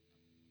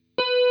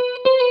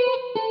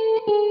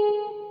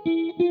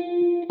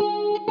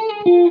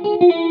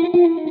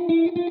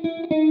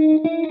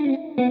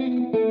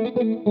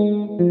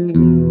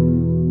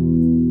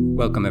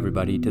Welcome,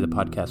 everybody, to the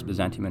podcast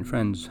Byzantium and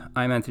Friends.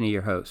 I'm Anthony,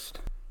 your host,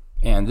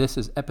 and this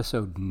is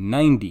episode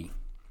 90.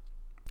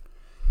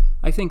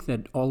 I think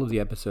that all of the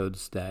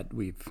episodes that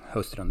we've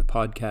hosted on the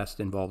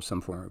podcast involve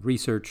some form of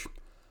research.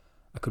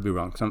 I could be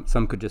wrong.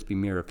 Some could just be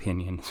mere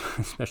opinions,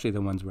 especially the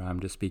ones where I'm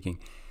just speaking.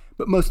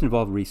 But most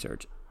involve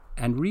research.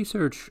 And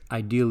research,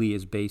 ideally,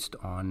 is based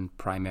on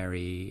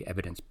primary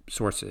evidence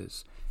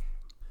sources.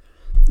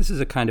 This is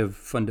a kind of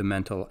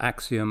fundamental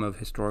axiom of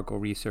historical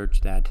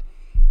research that,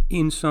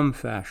 in some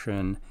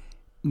fashion,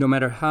 no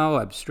matter how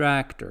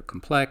abstract or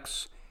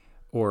complex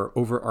or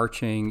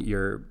overarching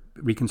your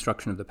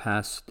reconstruction of the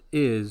past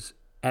is,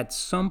 at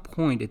some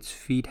point its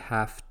feet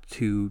have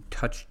to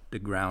touch the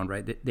ground,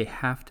 right? They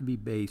have to be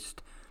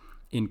based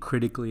in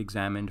critically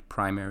examined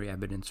primary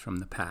evidence from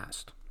the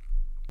past.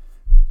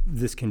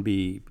 This can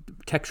be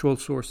textual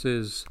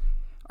sources,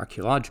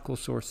 archaeological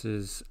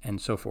sources,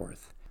 and so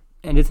forth.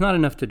 And it's not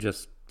enough to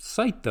just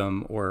cite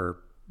them or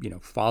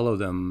follow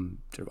them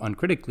sort of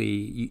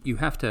uncritically. You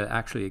have to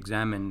actually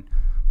examine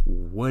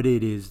what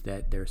it is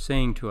that they're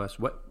saying to us.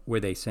 What were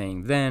they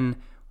saying then?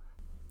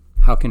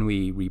 How can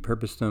we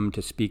repurpose them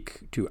to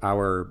speak to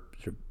our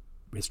sort of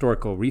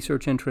historical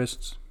research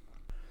interests?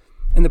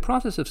 And the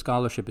process of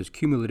scholarship is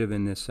cumulative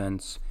in this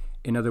sense.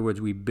 In other words,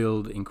 we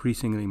build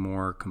increasingly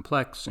more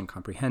complex and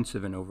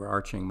comprehensive and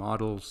overarching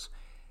models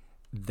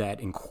that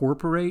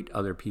incorporate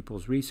other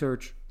people's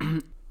research.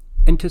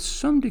 And to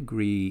some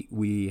degree,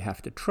 we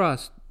have to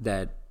trust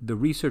that the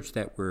research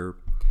that we're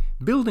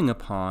building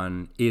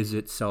upon is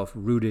itself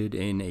rooted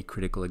in a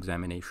critical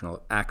examination of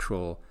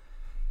actual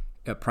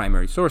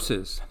primary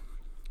sources.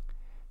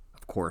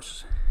 Of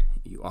course,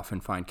 you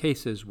often find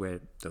cases where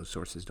those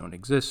sources don't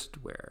exist,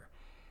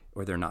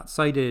 or they're not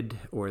cited,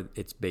 or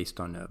it's based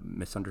on a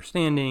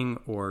misunderstanding,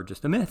 or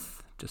just a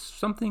myth, just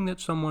something that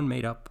someone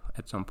made up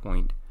at some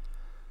point.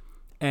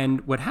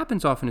 And what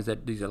happens often is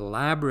that these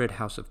elaborate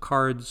house of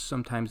cards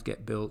sometimes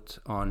get built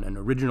on an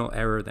original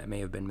error that may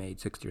have been made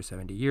 60 or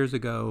 70 years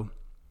ago.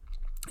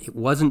 It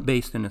wasn't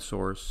based in a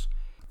source,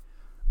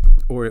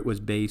 or it was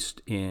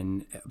based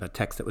in a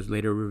text that was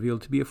later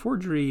revealed to be a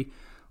forgery,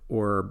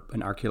 or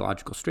an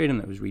archaeological stratum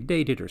that was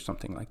redated or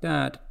something like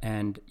that,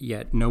 and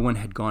yet no one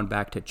had gone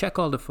back to check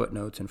all the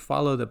footnotes and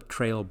follow the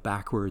trail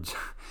backwards,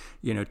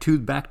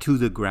 back to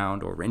the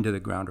ground or into the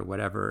ground or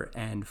whatever,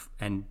 and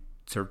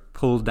sort of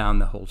pulled down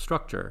the whole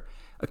structure.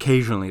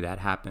 Occasionally that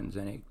happens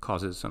and it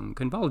causes some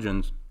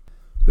convulsions,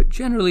 but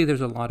generally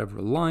there's a lot of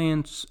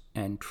reliance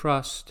and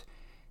trust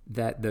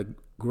that the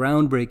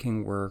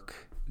groundbreaking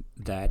work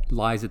that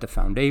lies at the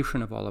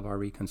foundation of all of our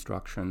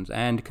reconstructions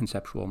and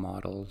conceptual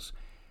models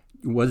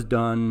was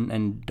done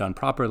and done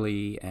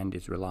properly and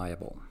is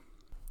reliable.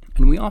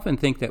 And we often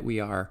think that we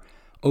are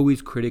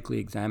always critically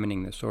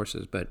examining the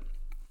sources, but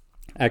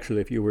actually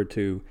if you were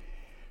to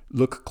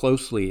look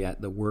closely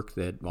at the work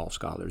that all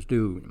scholars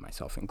do,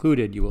 myself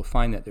included, you will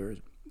find that there is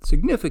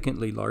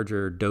significantly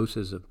larger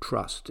doses of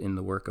trust in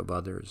the work of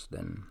others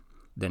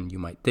than you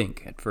might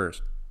think at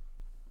first.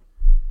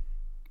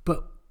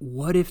 But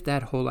what if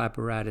that whole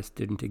apparatus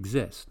didn't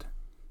exist?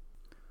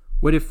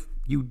 What if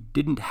you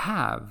didn't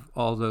have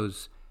all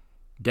those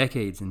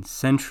decades and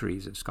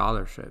centuries of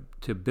scholarship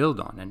to build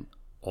on, and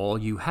all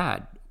you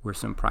had were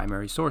some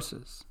primary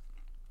sources?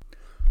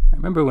 I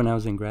remember when I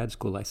was in grad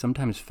school, I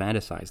sometimes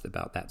fantasized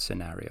about that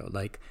scenario.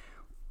 Like,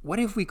 what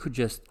if we could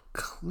just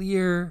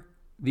clear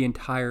the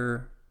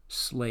entire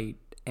slate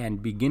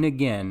and begin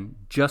again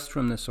just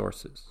from the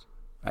sources?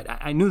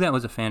 I knew that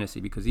was a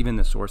fantasy because even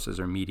the sources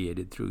are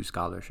mediated through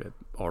scholarship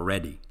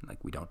already.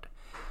 Like, we don't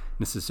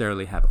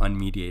necessarily have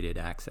unmediated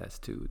access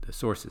to the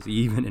sources,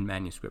 even in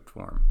manuscript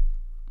form.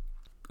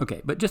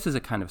 Okay, but just as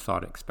a kind of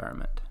thought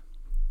experiment,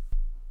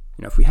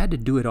 if we had to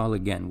do it all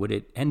again, would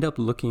it end up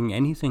looking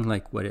anything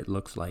like what it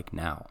looks like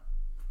now?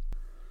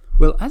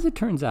 Well, as it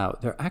turns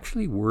out, there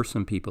actually were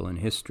some people in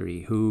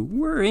history who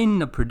were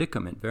in a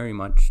predicament very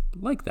much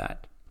like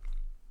that.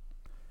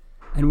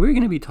 And we're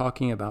going to be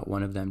talking about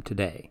one of them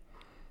today.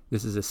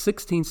 This is a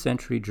 16th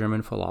century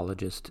German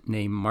philologist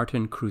named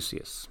Martin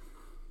Crusius.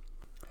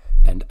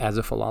 And as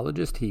a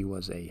philologist, he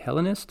was a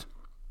Hellenist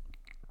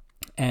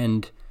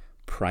and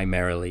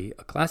primarily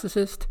a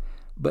classicist.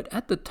 But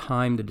at the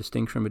time, the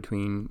distinction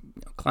between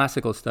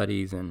classical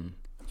studies and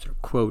sort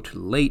of, quote,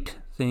 late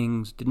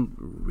things didn't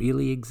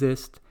really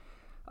exist.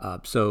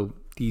 So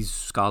these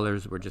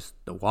scholars were just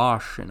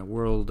awash in a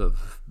world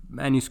of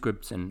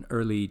manuscripts and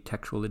early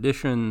textual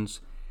editions,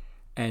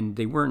 and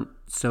they weren't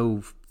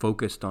so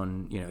focused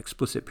on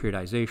explicit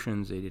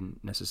periodizations. They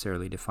didn't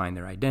necessarily define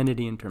their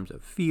identity in terms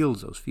of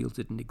fields. Those fields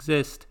didn't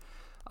exist.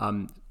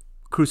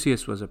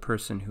 Crusius was a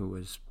person who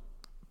was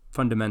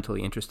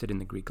fundamentally interested in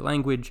the Greek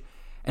language,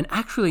 and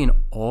actually in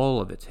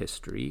all of its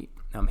history.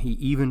 He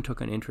even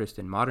took an interest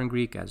in modern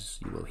Greek, as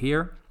you will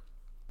hear.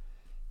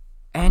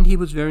 And he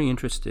was very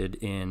interested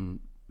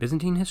in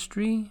Byzantine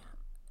history,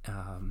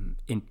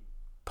 in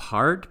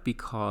part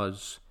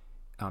because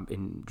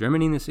In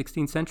Germany in the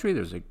 16th century,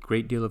 there was a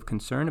great deal of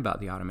concern about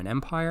the Ottoman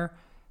Empire,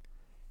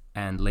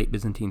 and late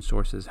Byzantine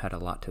sources had a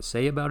lot to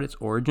say about its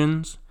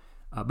origins.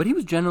 But he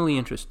was generally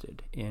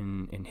interested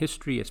in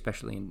history,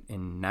 especially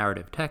in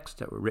narrative texts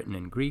that were written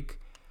in Greek.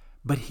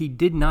 But he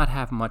did not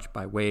have much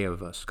by way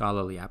of a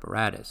scholarly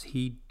apparatus.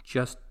 He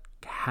just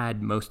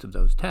had most of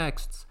those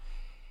texts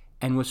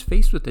and was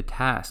faced with the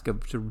task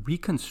of sort of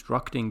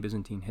reconstructing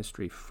Byzantine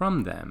history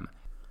from them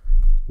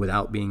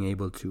without being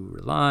able to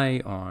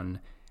rely on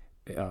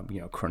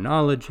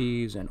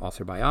chronologies and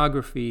author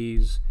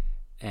biographies.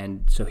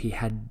 And so he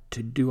had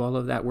to do all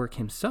of that work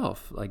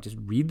himself, like just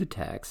read the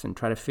text and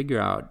try to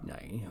figure out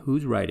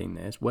who's writing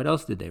this, what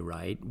else did they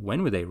write,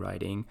 when were they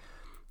writing,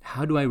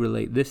 how do I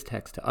relate this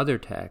text to other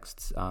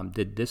texts,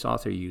 did this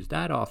author use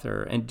that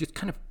author, and just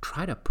kind of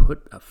try to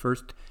put a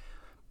first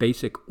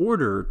basic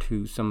order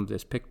to some of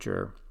this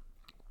picture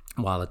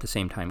while at the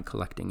same time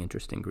collecting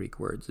interesting Greek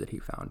words that he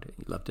found.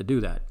 He loved to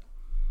do that.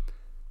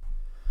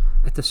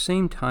 At the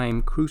same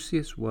time,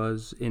 Crusius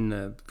was in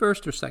the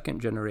first or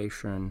second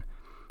generation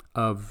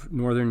of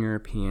Northern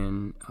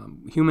European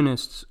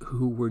humanists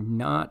who were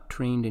not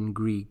trained in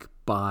Greek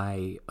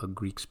by a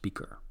Greek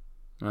speaker,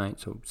 right?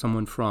 So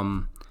someone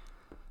from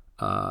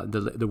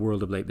the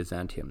world of late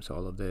Byzantium, so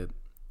all of the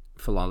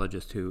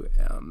philologists who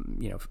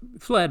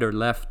fled or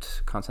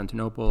left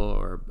Constantinople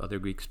or other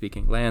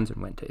Greek-speaking lands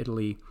and went to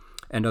Italy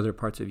and other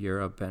parts of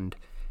Europe, and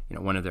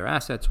one of their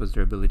assets was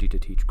their ability to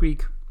teach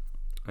Greek,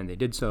 and they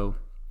did so.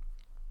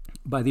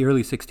 By the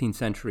early 16th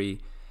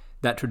century,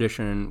 that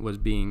tradition was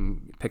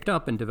being picked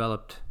up and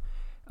developed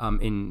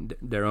in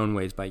their own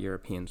ways by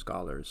European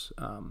scholars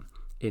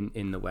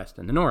in the West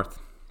and the North.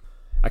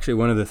 Actually,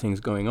 one of the things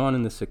going on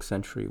in the 6th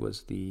century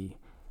was the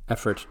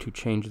effort to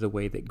change the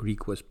way that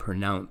Greek was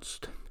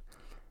pronounced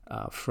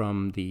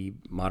from the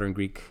modern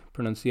Greek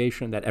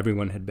pronunciation that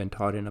everyone had been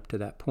taught in up to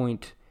that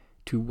point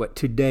to what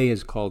today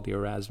is called the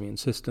Erasmian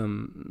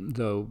system,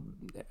 though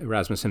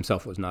Erasmus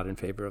himself was not in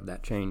favor of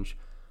that change.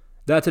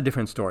 That's a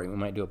different story. We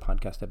might do a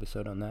podcast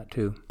episode on that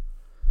too.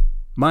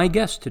 My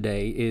guest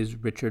today is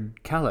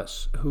Richard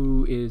Calis,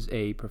 who is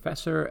a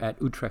professor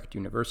at Utrecht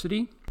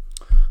University.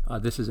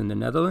 This is in the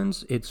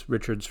Netherlands. It's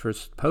Richard's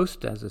first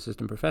post as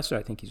assistant professor.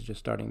 I think he's just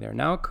starting there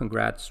now.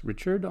 Congrats,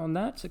 Richard, on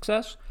that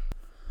success.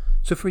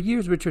 So for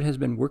years, Richard has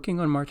been working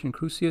on Martin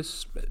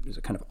Crusius as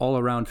a kind of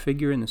all-around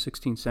figure in the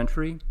 16th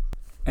century.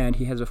 And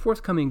he has a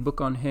forthcoming book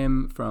on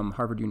him from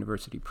Harvard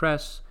University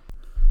Press.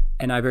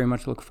 And I very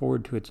much look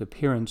forward to its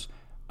appearance.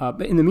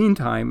 But in the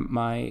meantime,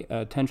 my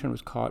attention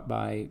was caught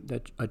by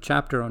a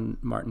chapter on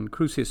Martin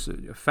Crusius,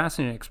 a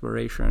fascinating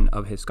exploration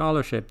of his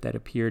scholarship that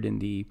appeared in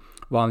the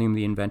volume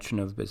The Invention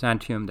of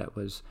Byzantium that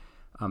was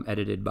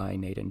edited by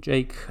Nate and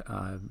Jake,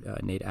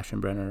 Nate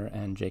Aschenbrenner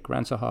and Jake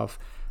Ransohoff.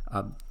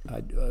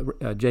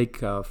 Jake,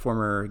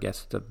 former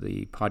guest of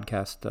the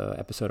podcast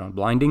episode on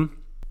blinding.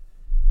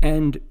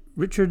 And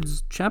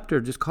Richard's chapter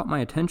just caught my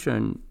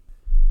attention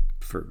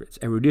for its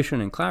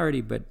erudition and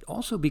clarity, but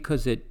also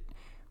because it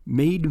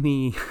made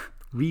me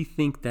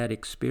rethink that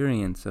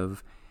experience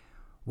of,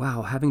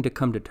 wow, having to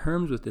come to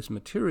terms with this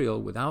material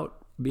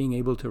without being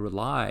able to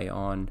rely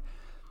on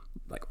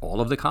like all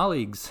of the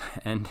colleagues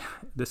and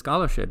the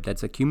scholarship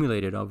that's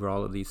accumulated over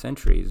all of these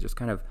centuries, just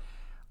kind of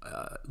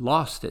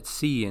lost at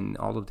sea in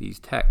all of these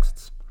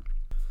texts.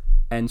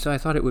 And so I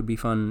thought it would be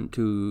fun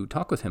to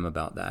talk with him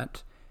about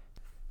that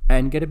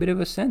and get a bit of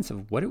a sense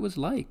of what it was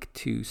like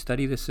to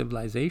study the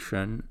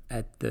civilization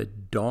at the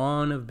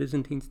dawn of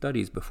Byzantine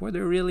studies, before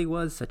there really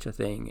was such a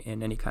thing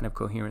in any kind of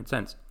coherent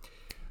sense.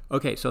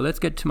 Okay, so let's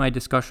get to my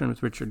discussion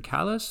with Richard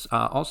Calis.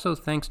 Also,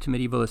 thanks to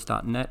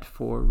medievalist.net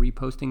for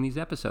reposting these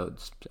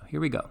episodes. So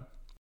here we go.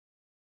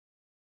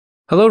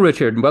 Hello,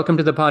 Richard, and welcome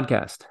to the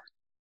podcast.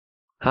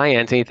 Hi,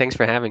 Anthony. Thanks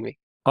for having me.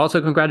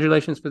 Also,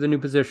 congratulations for the new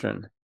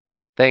position.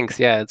 Thanks.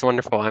 Yeah, it's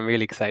wonderful. I'm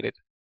really excited.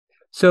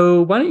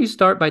 So why don't you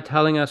start by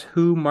telling us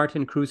who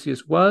Martin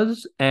Crusius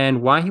was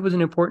and why he was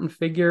an important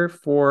figure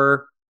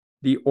for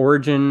the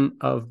origin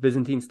of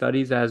Byzantine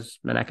studies as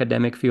an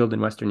academic field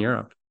in Western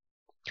Europe?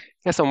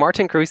 Yeah, so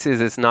Martin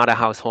Crusius is not a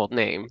household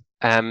name.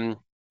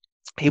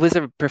 He was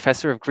a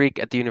professor of Greek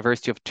at the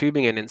University of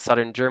Tübingen in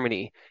southern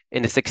Germany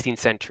in the 16th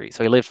century.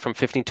 So he lived from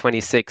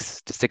 1526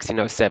 to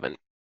 1607.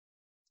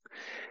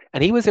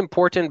 And he was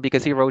important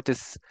because he wrote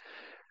this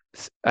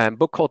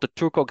book called the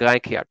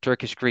Turko-Graecia,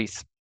 Turkish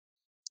Greece,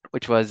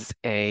 which was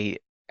an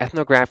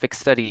ethnographic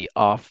study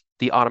of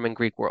the Ottoman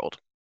Greek world.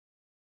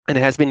 And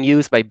it has been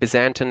used by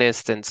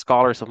Byzantinists and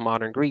scholars of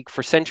modern Greek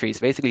for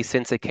centuries, basically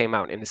since it came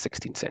out in the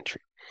 16th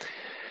century.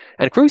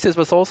 And Crusius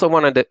was also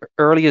one of the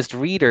earliest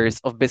readers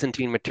of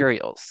Byzantine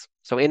materials.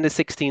 So in the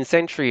 16th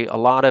century, a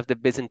lot of the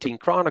Byzantine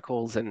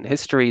chronicles and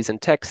histories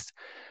and texts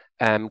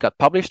got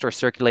published or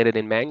circulated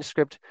in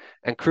manuscript,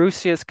 and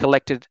Crusius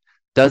collected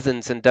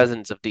dozens and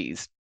dozens of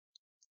these.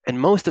 And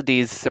most of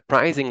these,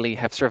 surprisingly,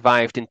 have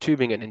survived in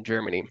Tübingen in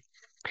Germany.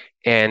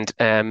 And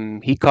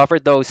he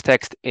covered those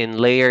texts in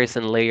layers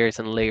and layers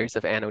and layers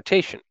of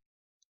annotation.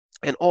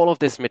 And all of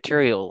this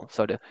material,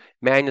 so the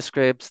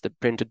manuscripts, the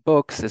printed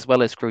books, as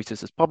well as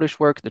Crusius's published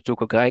work, the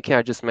Turco Graeca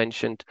I just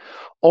mentioned,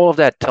 all of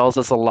that tells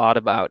us a lot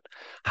about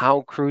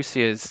how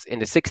Crusius in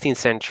the 16th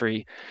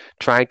century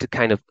tried to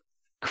kind of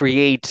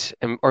create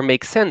or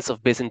make sense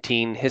of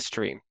Byzantine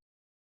history.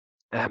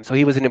 So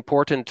he was an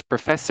important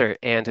professor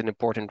and an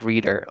important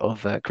reader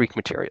of Greek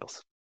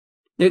materials.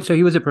 So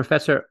he was a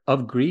professor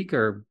of Greek,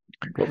 or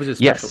what was his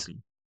Yes. specialty?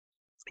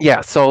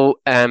 Yeah, so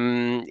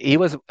he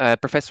was a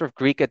professor of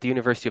Greek at the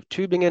University of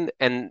Tübingen,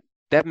 and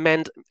that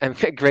meant a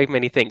great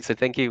many things. So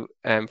thank you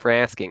for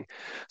asking.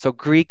 So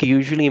Greek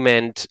usually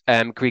meant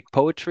Greek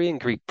poetry and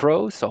Greek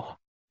prose, so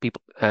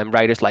people,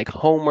 writers like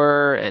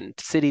Homer and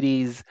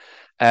Thucydides,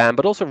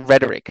 but also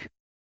rhetoric.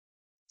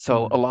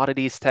 So a lot of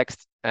these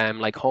texts,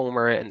 like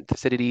Homer and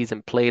Thucydides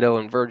and Plato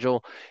and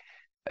Virgil,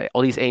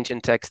 all these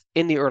ancient texts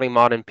in the early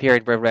modern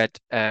period were read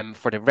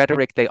for the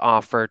rhetoric they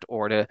offered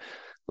or the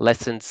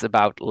lessons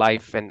about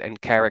life and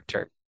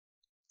character.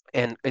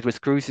 And it was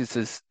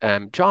Crusius's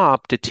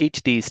job to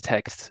teach these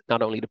texts,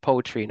 not only the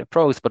poetry and the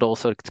prose, but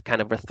also the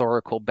kind of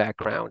rhetorical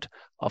background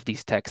of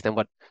these texts and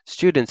what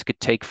students could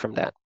take from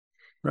that.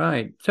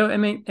 Right. So, I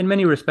mean, in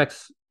many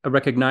respects,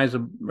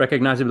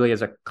 recognizably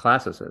as a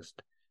classicist.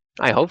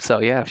 I hope so.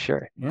 Yeah,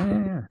 sure.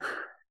 Yeah.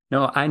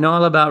 No, I know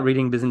all about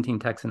reading Byzantine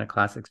texts in a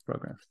classics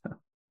program. So.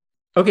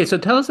 Okay, so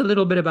tell us a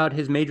little bit about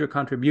his major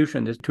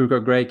contribution, this Turco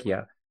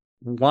Graecia.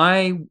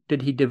 Why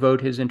did he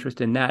devote his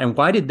interest in that? And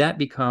why did that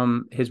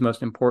become his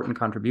most important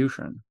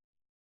contribution?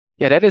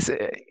 Yeah, that is,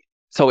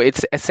 so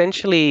it's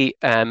essentially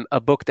a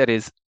book that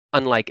is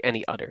unlike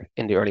any other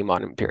in the early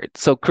modern period.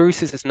 So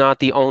Crusius is not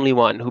the only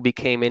one who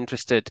became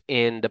interested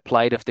in the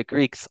plight of the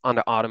Greeks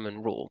under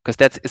Ottoman rule, because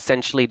that's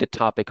essentially the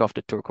topic of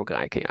the Turco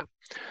Graecia.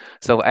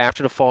 So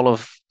after the fall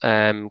of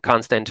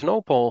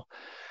Constantinople,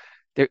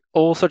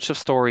 all sorts of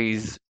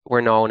stories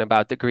were known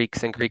about the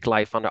Greeks and Greek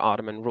life under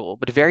Ottoman rule,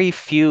 but very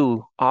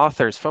few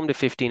authors from the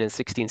 15th and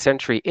 16th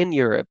century in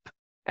Europe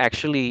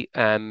actually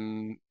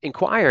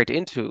inquired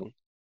into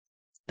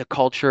the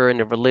culture and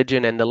the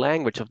religion and the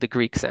language of the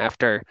Greeks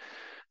after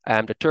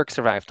the Turks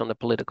arrived on the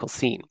political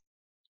scene.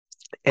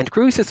 And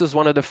Crusius was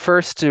one of the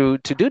first to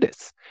do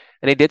this.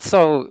 And he did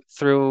so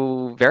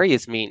through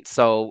various means.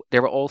 So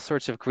there were all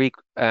sorts of Greek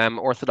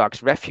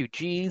Orthodox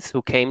refugees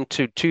who came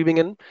to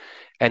Tübingen,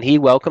 and he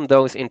welcomed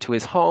those into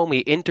his home. He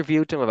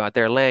interviewed them about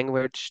their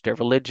language, their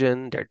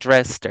religion, their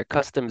dress, their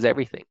customs,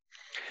 everything.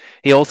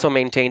 He also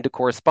maintained a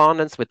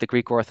correspondence with the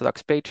Greek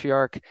Orthodox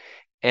Patriarch,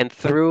 and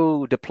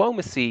through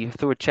diplomacy,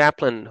 through a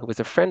chaplain who was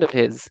a friend of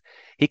his,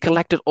 he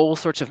collected all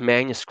sorts of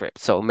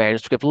manuscripts. So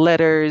manuscript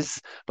letters,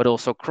 but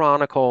also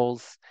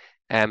chronicles.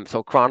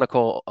 So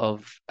chronicle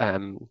of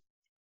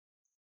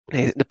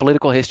the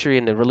political history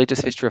and the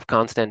religious history of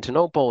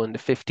Constantinople in the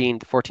 14th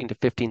to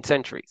 15th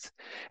centuries.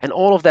 And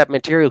all of that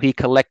material he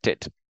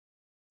collected,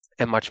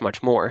 and much,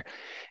 much more.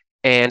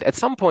 And at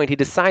some point, he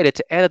decided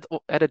to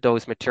edit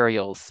those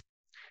materials.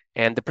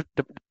 And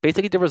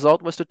basically, the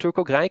result was the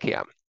Turco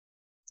Graecia.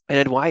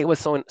 And why it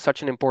was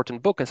such an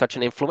important book and such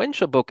an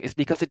influential book is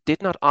because it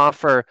did not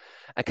offer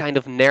a kind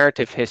of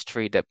narrative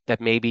history that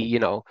maybe,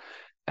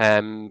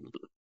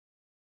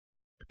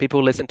 people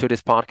who listen to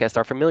this podcast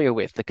are familiar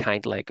with, the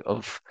kind like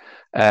of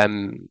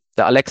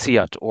the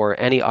Alexiad or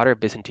any other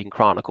Byzantine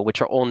chronicle,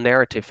 which are all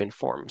narrative in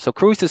form. So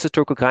Crusius'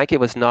 Turco Graecia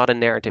was not a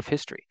narrative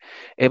history.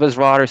 It was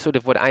rather sort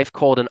of what I've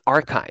called an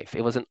archive.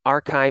 It was an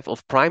archive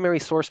of primary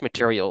source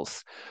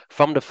materials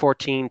from the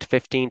 14th,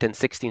 15th, and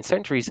 16th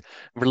centuries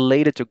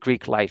related to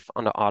Greek life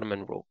under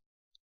Ottoman rule.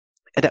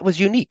 And that was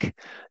unique.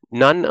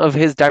 None of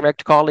his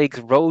direct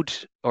colleagues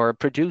wrote or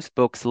produced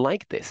books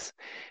like this.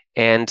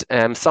 And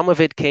some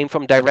of it came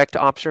from direct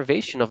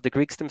observation of the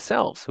Greeks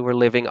themselves who were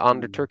living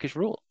under Turkish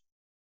rule.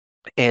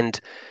 And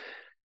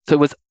so it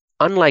was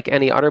unlike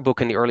any other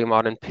book in the early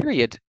modern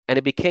period. And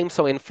it became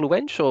so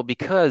influential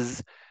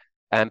because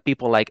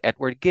people like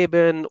Edward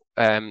Gibbon,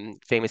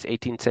 famous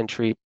 18th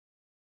century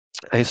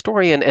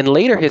historian, and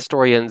later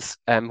historians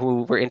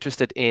who were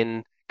interested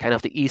in kind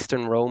of the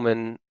Eastern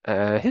Roman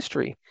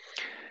history,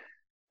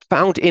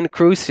 found in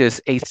Crusius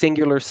a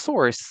singular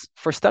source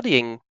for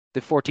studying the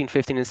 14th,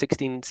 15th, and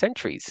 16th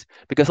centuries,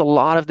 because a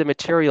lot of the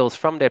materials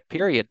from that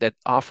period that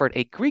offered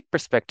a Greek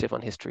perspective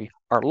on history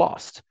are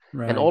lost.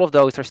 Right. And all of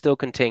those are still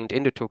contained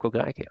in the Turco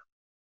Graecia.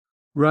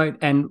 Right.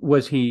 And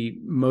was he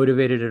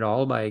motivated at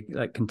all by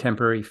like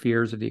contemporary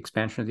fears of the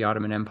expansion of the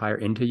Ottoman Empire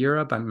into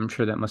Europe? I'm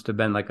sure that must have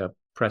been like a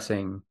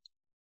pressing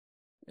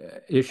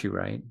issue,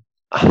 right?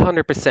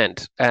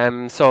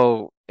 100%.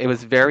 So it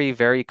was very,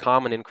 very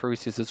common in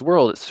Crusius's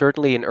world,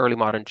 certainly in early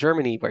modern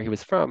Germany, where he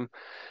was from,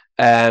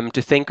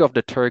 to think of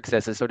the Turks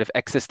as a sort of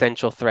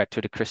existential threat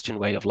to the Christian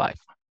way of life.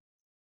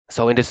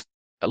 So in this,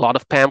 a lot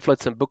of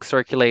pamphlets and books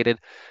circulated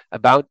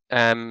about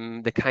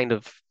the kind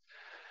of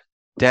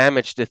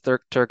damage the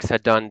Turks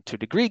had done to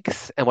the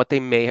Greeks and what they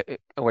may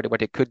or what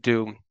they could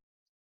do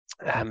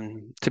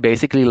to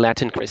basically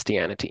Latin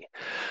Christianity.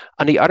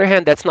 On the other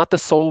hand, that's not the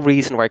sole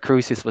reason why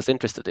Crusius was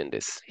interested in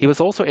this. He was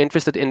also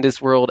interested in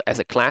this world as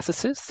a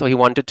classicist, so he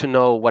wanted to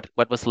know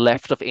what was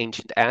left of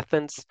ancient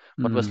Athens,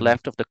 what was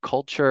left of the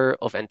culture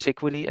of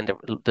antiquity and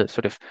the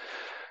sort of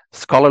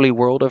scholarly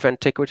world of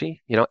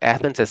antiquity. You know,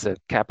 Athens as a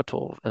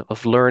capital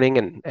of learning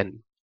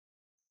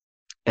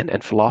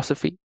and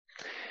philosophy.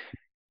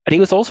 And he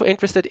was also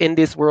interested in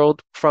this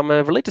world from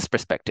a religious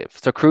perspective.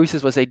 So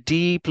Crusius was a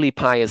deeply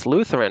pious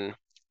Lutheran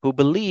who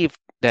believed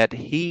that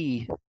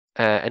he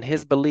and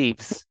his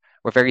beliefs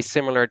were very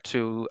similar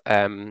to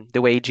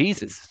the way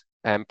Jesus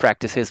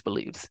practiced his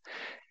beliefs.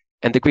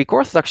 And the Greek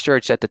Orthodox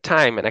Church at the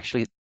time, and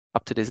actually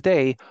up to this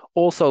day,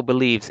 also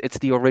believes it's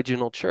the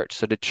original church.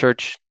 So the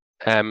church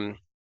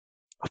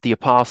of the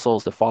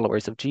apostles, the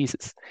followers of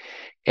Jesus.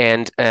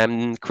 And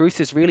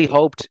Crusius really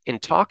hoped in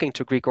talking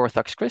to Greek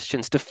Orthodox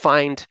Christians to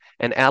find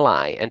an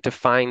ally and to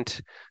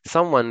find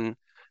someone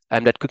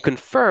that could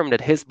confirm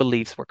that his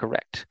beliefs were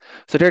correct.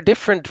 So there are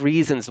different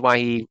reasons why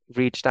he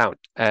reached out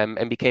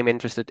and became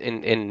interested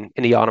in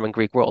the Ottoman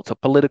Greek world. So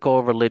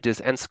political, religious,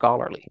 and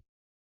scholarly.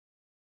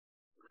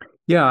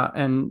 Yeah,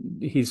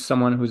 and he's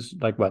someone who's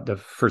like what, the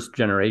first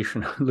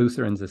generation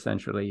Lutherans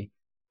essentially.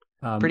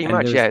 Pretty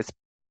much, yeah.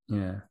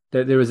 Yeah,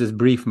 there was this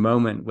brief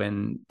moment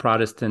when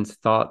Protestants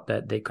thought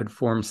that they could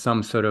form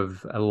some sort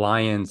of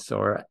alliance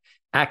or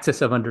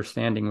axis of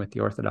understanding with the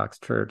Orthodox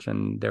Church,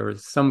 and there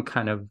was some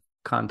kind of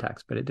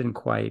contacts, but it didn't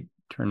quite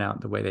turn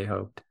out the way they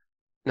hoped.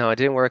 No, it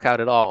didn't work out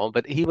at all,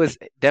 but he was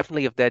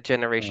definitely of that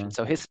generation.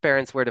 So his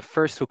parents were the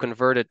first who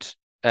converted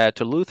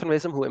to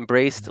Lutheranism, who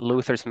embraced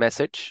Luther's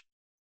message.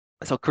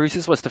 So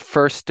Crusius was the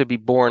first to be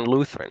born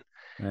Lutheran,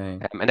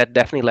 and that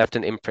definitely left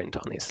an imprint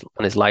on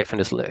his life and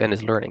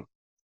his learning.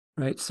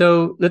 Right.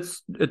 So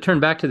let's turn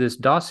back to this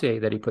dossier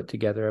that he put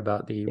together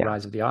about the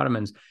rise of the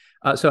Ottomans.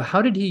 So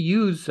how did he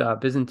use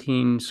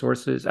Byzantine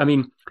sources? I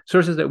mean,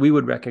 sources that we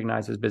would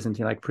recognize as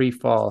Byzantine, like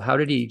pre-fall. How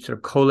did he sort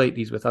of collate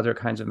these with other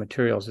kinds of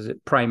materials? Is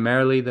it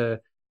primarily the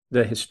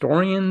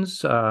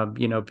historians,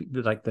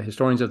 like the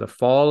historians of the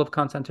fall of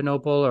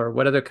Constantinople, or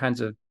what other kinds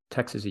of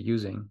texts is he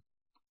using?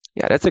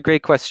 Yeah, that's a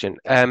great question.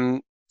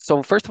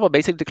 So first of all,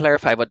 basically to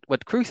clarify,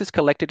 what Crusius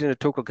collected in the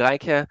Turco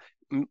Graeca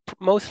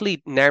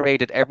mostly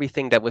narrated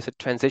everything that was a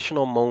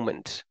transitional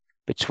moment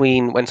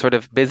between when sort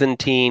of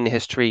Byzantine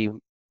history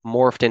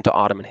morphed into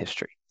Ottoman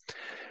history.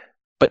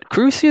 But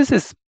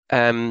Crusius's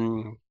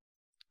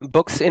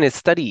books in his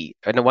study,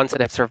 and the ones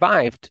that have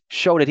survived,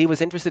 show that he was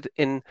interested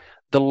in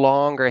the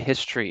longer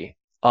history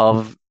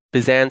of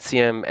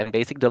Byzantium and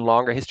basically the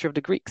longer history of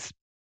the Greeks.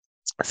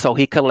 So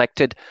he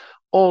collected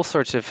all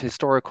sorts of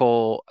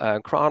historical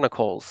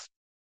chronicles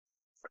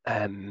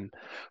from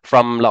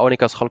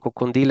Laonikos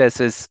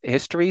Chalkokondyles'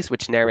 histories,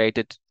 which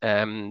narrated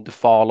the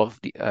fall of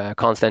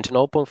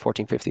Constantinople,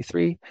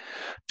 1453,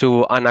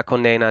 to Anna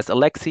Komnena's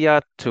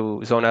Alexia,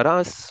 to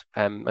Zonaras,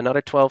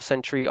 another 12th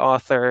century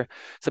author.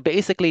 So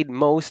basically,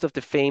 most of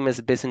the famous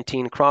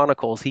Byzantine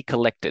chronicles he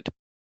collected.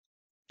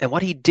 And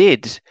what he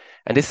did,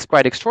 and this is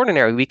quite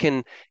extraordinary, we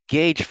can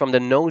gauge from the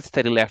notes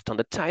that he left on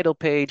the title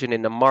page and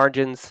in the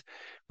margins,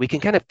 we can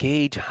kind of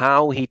gauge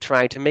how he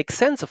tried to make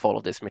sense of all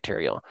of this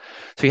material.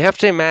 So you have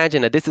to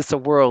imagine that this is a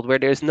world where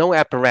there's no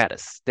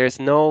apparatus, there's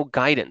no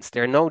guidance,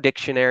 there are no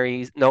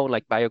dictionaries, no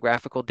like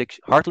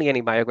hardly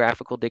any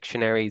biographical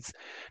dictionaries,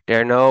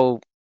 there are no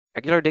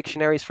regular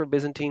dictionaries for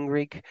Byzantine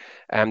Greek,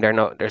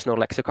 there's no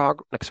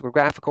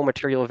lexicographical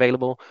material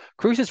available.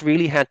 Crusius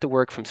really had to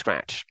work from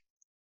scratch.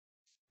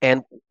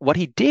 And what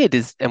he did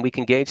is, and we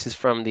can gauge this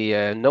from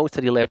the notes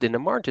that he left in the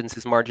margins,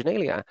 his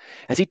marginalia,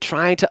 as he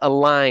tried to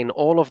align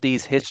all of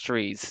these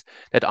histories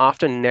that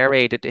often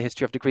narrated the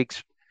history of the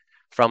Greeks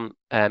from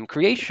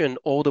creation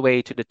all the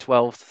way to the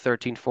 12th,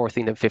 13th,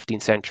 14th, and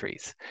 15th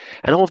centuries.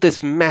 And all of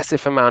this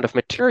massive amount of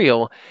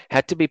material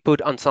had to be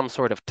put on some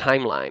sort of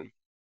timeline.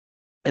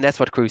 And that's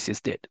what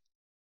Crusius did.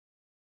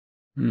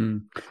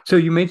 So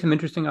you made some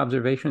interesting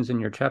observations in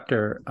your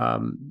chapter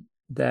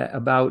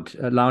about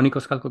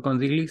Laonikos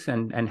Chalkokondyles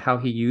and how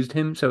he used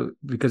him. So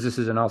because this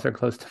is an author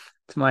close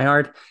to my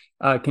heart,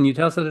 can you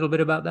tell us a little bit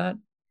about that?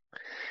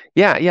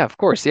 Yeah, of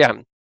course. Yeah.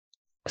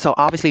 So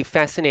obviously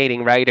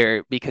fascinating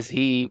writer because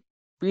he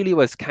really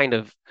was kind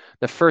of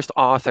the first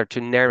author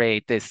to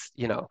narrate this,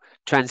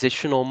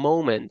 transitional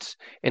moment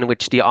in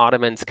which the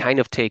Ottomans kind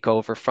of take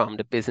over from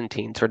the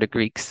Byzantines or the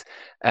Greeks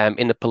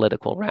in the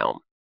political realm.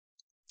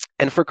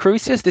 And for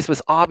Crusius, this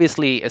was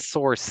obviously a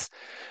source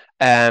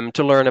to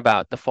learn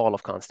about the fall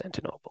of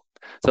Constantinople.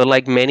 So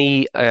like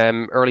many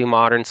early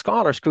modern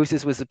scholars,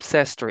 Crusius was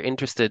obsessed or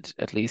interested,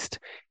 at least,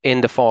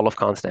 in the fall of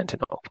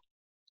Constantinople.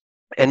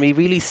 And we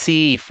really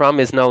see from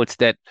his notes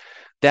that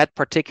that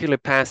particular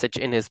passage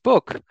in his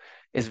book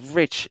is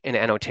rich in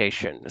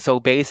annotation. So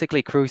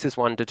basically, Crusius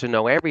wanted to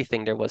know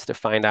everything there was to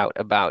find out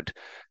about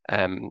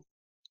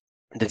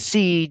the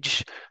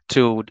siege,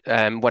 to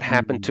what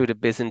happened to the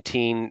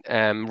Byzantine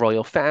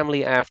royal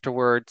family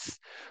afterwards.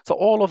 So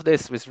all of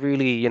this was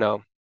really,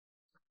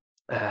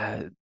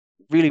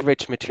 really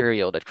rich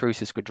material that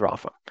Crusius could draw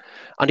from.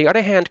 On the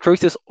other hand,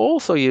 Crusius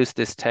also used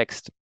this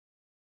text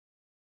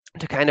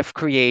to kind of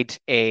create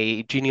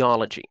a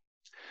genealogy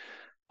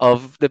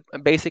of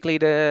basically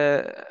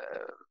the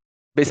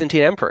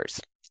Byzantine emperors.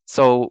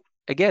 So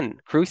again,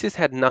 Crusius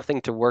had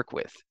nothing to work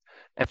with.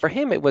 And for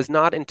him, it was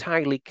not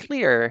entirely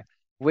clear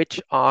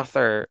which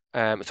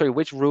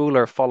which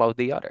ruler followed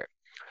the other.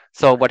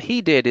 So what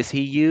he did is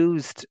he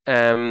used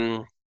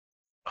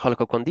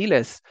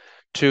Holococondyles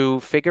to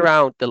figure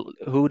out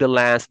who the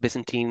last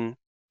Byzantine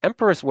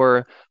emperors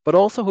were, but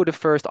also who the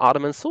first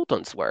Ottoman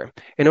sultans were,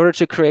 in order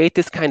to create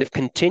this kind of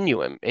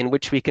continuum in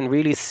which we can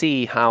really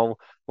see how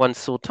one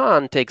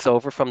sultan takes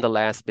over from the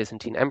last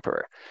Byzantine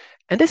emperor.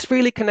 And this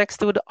really connects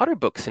to the other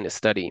books in his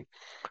study.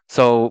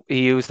 So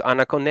he used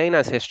Anna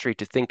Komnena's history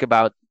to think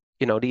about,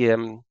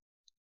 the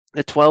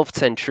 12th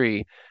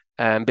century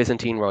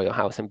Byzantine royal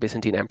house and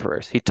Byzantine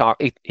emperors. He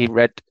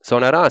read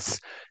Zonaras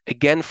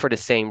again for the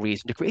same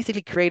reason, to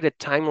basically create a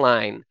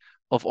timeline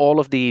of all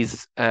of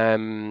these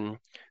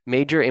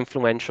major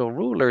influential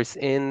rulers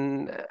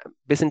in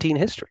Byzantine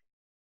history.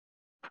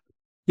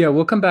 Yeah,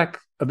 we'll come back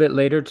a bit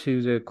later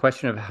to the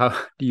question of how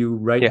do you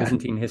write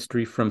Byzantine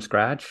history from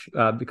scratch,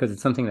 because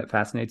it's something that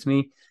fascinates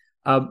me.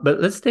 But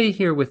let's stay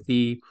here with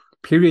the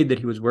period that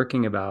he was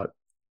working about.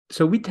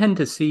 So we tend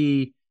to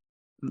see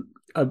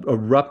a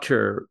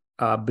rupture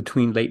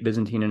between late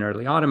Byzantine and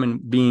early Ottoman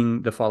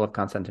being the fall of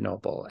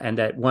Constantinople, and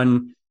that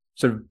one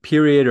sort of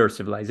period or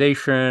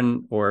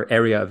civilization or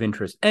area of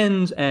interest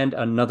ends and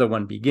another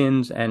one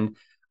begins, and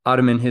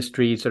Ottoman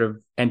history sort of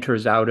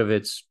enters out of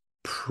its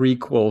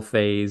prequel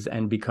phase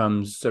and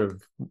becomes sort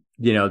of,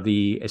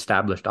 the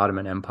established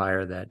Ottoman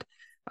Empire that,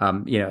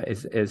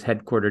 is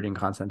headquartered in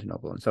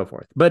Constantinople and so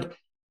forth. But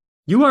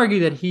you argue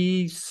that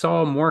he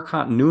saw more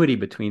continuity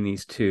between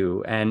these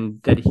two,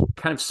 and that he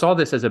kind of saw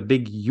this as a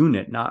big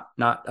unit, not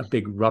a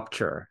big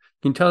rupture.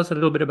 Can you tell us a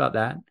little bit about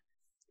that?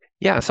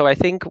 Yeah, so I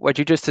think what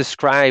you just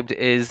described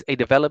is a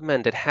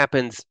development that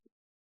happens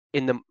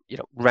in the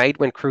right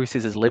when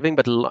Crusius is living,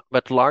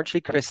 but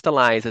largely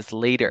crystallizes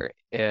later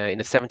in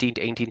the 17th,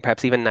 18th,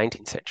 perhaps even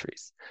 19th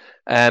centuries.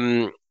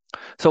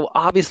 So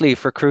obviously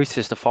for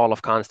Crusius, the fall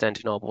of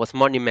Constantinople was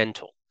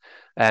monumental.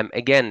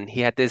 Again,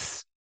 he had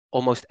this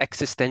almost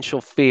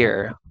existential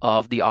fear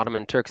of the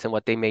Ottoman Turks and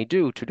what they may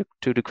do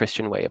to the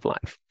Christian way of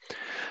life.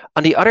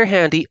 On the other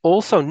hand, he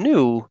also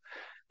knew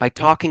by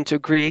talking to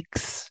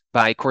Greeks,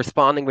 by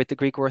corresponding with the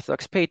Greek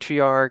Orthodox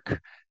Patriarch,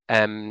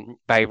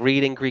 by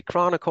reading Greek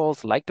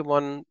chronicles like the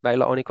one by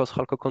Laonikos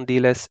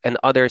Chalkokondyles and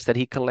others that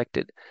he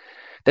collected,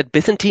 that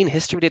Byzantine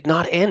history did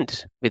not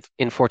end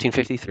in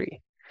 1453.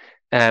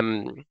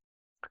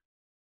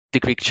 The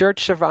Greek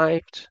church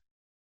survived,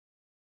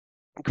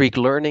 Greek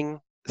learning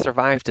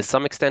survived to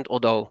some extent,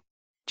 although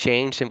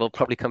changed, and we'll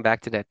probably come back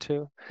to that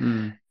too.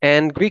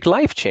 And Greek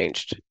life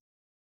changed,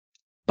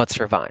 but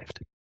survived.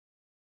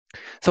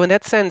 So in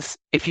that sense,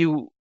 if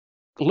you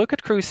look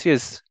at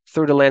Crusius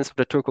through the lens of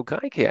the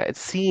Turco-Caicea, it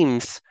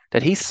seems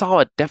that he saw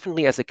it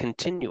definitely as a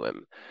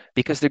continuum,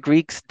 because the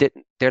Greeks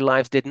their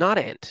lives did not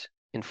end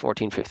in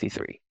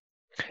 1453.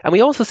 And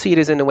we also see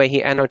this in the way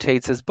he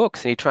annotates his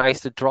books, and he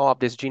tries to draw up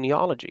this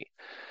genealogy.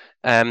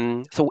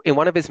 So in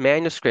one of his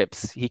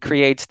manuscripts, he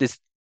creates this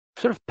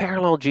sort of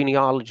parallel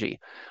genealogy.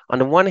 On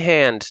the one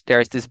hand,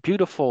 there's this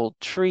beautiful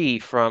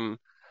tree of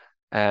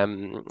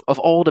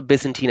all the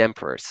Byzantine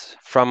emperors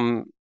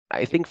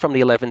I think from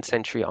the 11th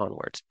century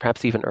onwards,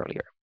 perhaps even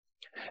earlier.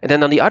 And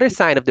then on the other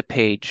side of the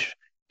page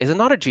is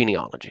another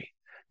genealogy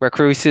where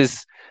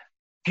Crusius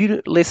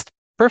lists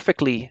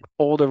perfectly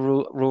all the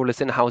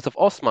rulers in the House of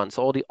Osman,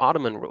 so all the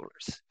Ottoman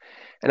rulers.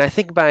 And I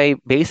think by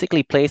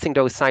basically placing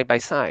those side by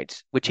side,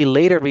 which he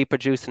later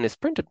reproduced in his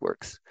printed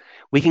works,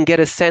 we can get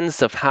a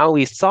sense of how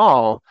he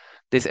saw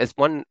this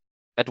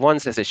at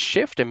once as a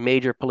shift, a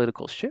major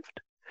political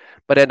shift,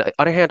 but on the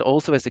other hand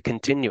also as a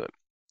continuum.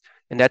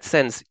 In that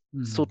sense,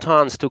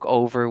 sultans took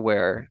over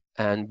where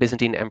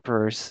Byzantine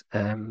emperors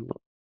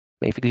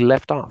basically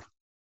left off.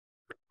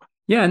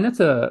 Yeah, and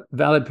that's a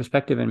valid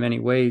perspective in many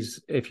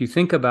ways. If you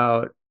think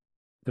about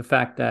the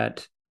fact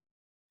that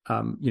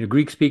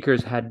Greek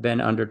speakers had been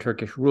under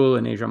Turkish rule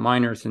in Asia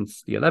Minor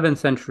since the 11th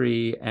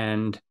century,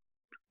 and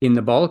in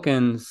the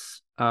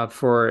Balkans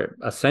for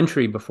a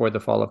century before the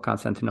fall of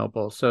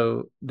Constantinople.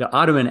 So the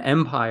Ottoman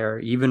Empire,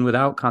 even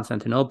without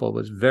Constantinople,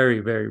 was very,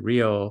 very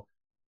real,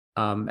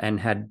 and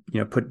had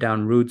put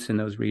down roots in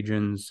those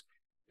regions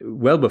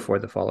well before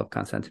the fall of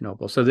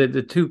Constantinople. So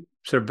the two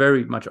sort of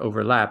very much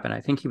overlap, and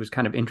I think he was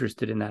kind of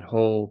interested in that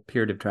whole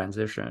period of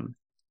transition.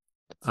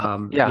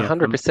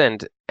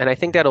 100%. And I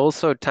think that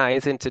also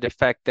ties into the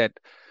fact that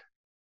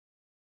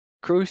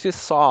Crusius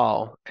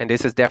saw, and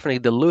this is definitely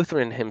the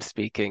Lutheran in him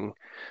speaking,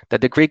 that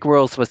the Greek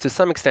world was to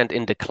some extent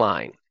in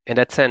decline. In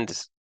that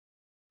sense,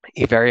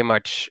 he very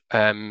much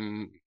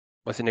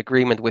was in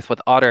agreement with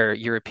what other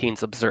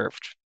Europeans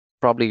observed,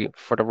 probably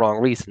for the wrong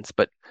reasons,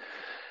 but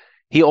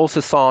he also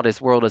saw this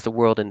world as a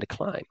world in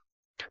decline.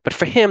 But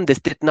for him, this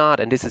did not,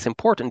 and this is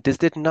important, this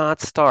did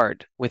not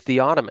start with the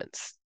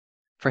Ottomans.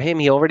 For him,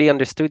 he already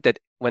understood that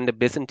while the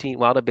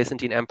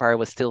Byzantine Empire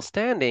was still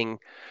standing,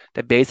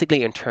 that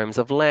basically in terms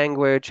of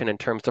language and in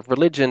terms of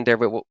religion, there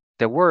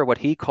there were what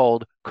he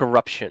called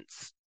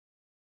corruptions.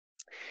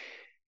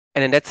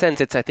 And in that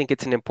sense, I think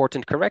it's an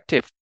important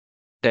corrective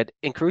that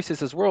in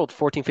Crusius's world,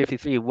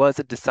 1453 was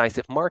a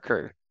decisive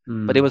marker,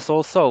 but it was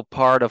also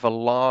part of a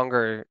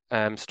longer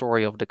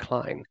story of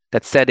decline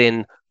that set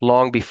in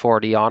long before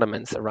the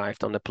Ottomans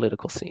arrived on the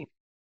political scene.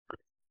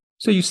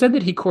 So you said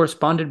that he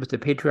corresponded with the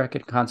Patriarch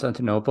at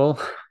Constantinople.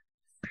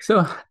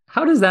 So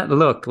how does that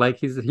look? Like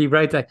he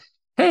writes like,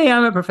 "Hey,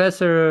 I'm a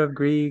professor of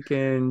Greek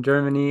in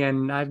Germany,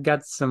 and I've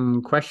got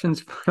some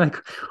questions." Like,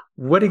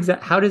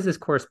 how does this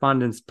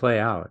correspondence play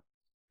out?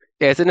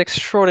 Yeah, it's an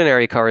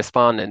extraordinary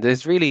correspondence.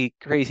 It's really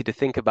crazy to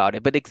think about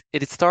it, but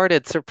it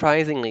started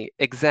surprisingly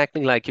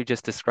exactly like you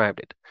just described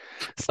it.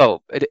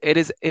 So it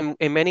is in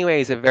many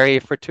ways a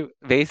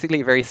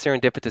basically a very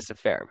serendipitous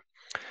affair.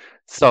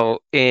 So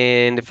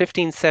in the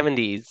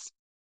 1570s,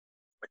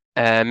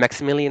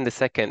 Maximilian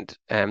II,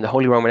 the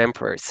Holy Roman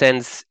Emperor,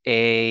 sends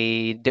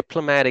a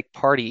diplomatic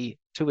party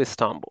to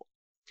Istanbul.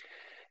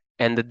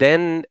 And the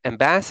then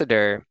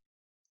ambassador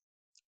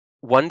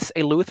wants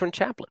a Lutheran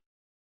chaplain.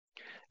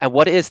 And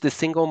what is the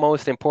single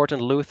most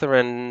important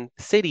Lutheran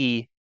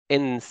city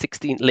in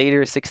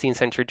later 16th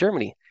century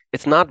Germany?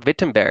 It's not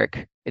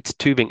Wittenberg, it's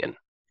Tübingen.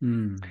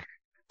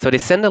 So they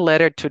send a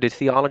letter to the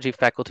theology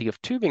faculty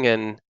of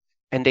Tübingen,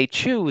 and they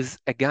choose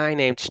a guy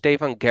named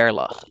Stefan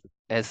Gerlach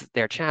as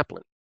their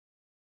chaplain.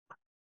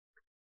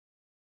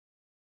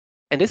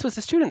 And this was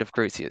a student of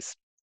Crusius.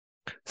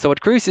 So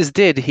what Crusius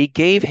did, he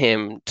gave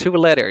him 2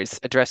 letters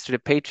addressed to the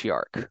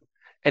patriarch.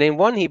 And in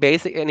one he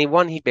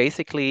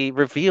basically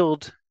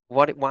revealed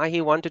why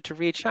he wanted to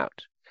reach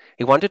out.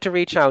 He wanted to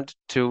reach out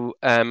to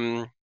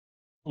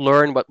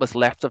learn what was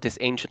left of this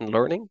ancient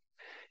learning,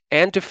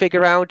 and to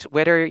figure out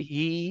whether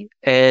he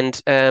and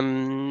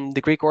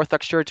the Greek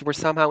Orthodox Church were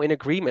somehow in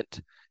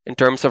agreement in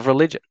terms of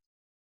religion.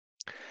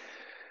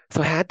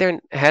 So had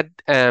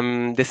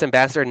this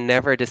ambassador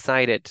never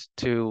decided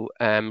to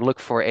look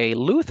for a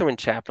Lutheran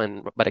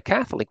chaplain, but a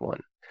Catholic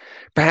one,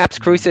 perhaps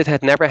Crusius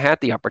had never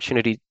had the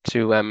opportunity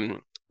to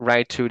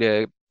write to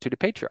the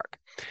patriarch.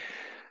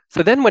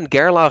 So then when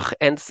Gerlach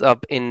ends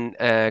up in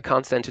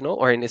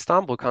Constantinople, or in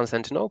Istanbul,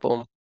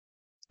 Constantinople,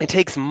 it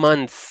takes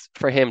months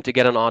for him to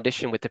get an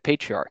audition with the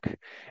patriarch.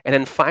 And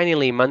then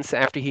finally, months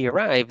after he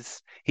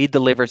arrives, he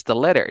delivers the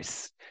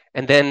letters.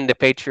 And then the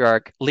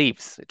patriarch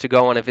leaves to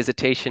go on a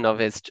visitation of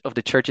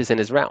the churches in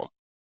his realm.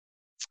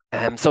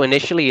 So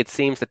initially, it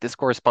seems that this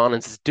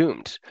correspondence is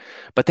doomed.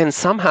 But then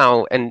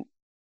somehow, and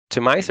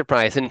to my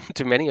surprise, and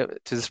to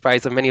the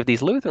surprise of many of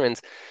these Lutherans,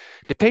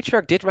 the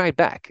patriarch did write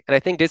back. And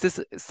I think this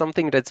is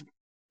something that's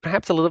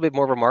perhaps a little bit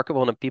more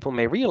remarkable than people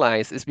may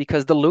realize, is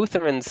because the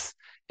Lutherans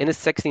in the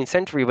 16th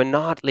century were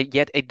not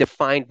yet a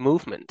defined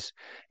movement.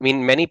 I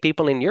mean, many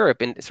people in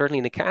Europe, and certainly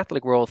in the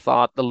Catholic world,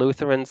 thought the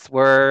Lutherans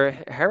were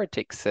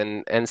heretics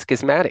and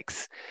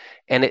schismatics.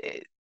 And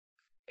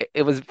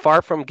it was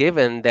far from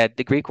given that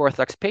the Greek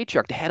Orthodox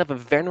Patriarch, the head of a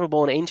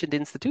venerable and ancient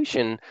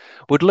institution,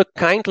 would look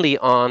kindly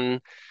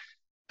on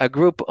a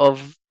group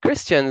of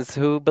Christians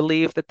who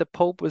believed that the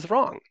Pope was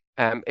wrong.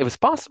 It was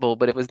possible,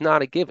 but it was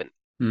not a given.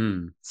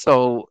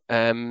 So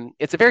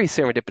it's a very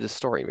serendipitous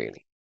story,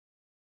 really.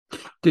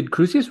 Did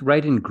Crusius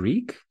write in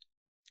Greek?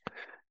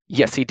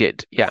 Yes, he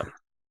did. Yeah.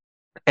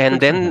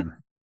 And then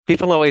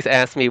people always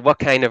ask me, what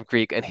kind of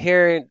Greek? And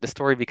here the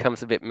story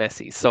becomes a bit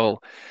messy. So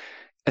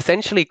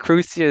essentially,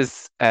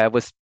 Crusius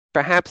was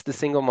perhaps the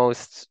single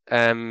most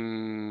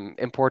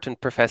important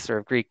professor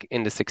of Greek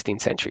in the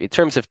 16th century in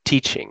terms of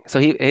teaching. So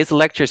his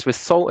lectures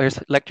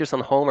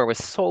on Homer were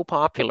so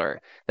popular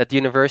that the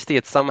university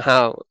had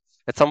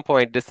at some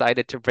point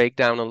decided to break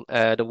down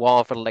the wall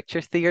of a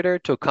lecture theater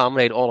to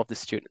accommodate all of the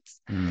students.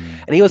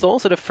 And he was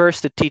also the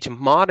first to teach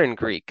modern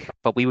Greek,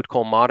 what we would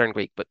call modern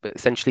Greek, but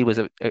essentially was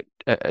a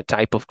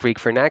type of Greek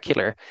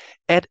vernacular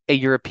at a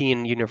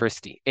European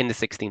university in the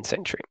 16th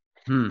century.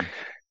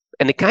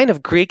 And the kind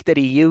of Greek that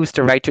he used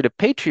to write to the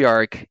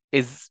patriarch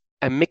is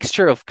a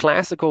mixture of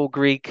classical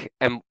Greek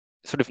and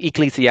sort of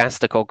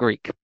ecclesiastical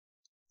Greek,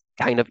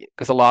 kind of,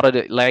 because a lot of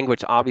the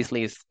language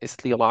obviously is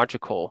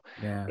theological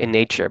in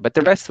nature, but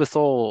the rest was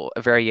all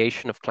a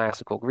variation of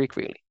classical Greek,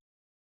 really.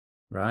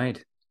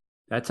 Right.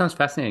 That sounds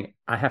fascinating.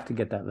 I have to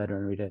get that letter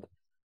and read it.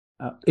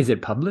 Is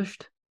it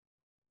published?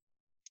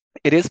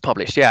 It is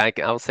published. Yeah,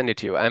 I'll send it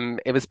to you.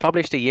 It was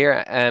published a year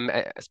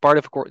as part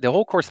of the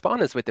whole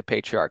correspondence with the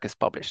patriarch is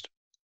published.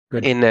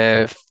 Good. In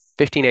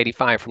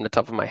 1585 from the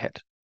top of my head.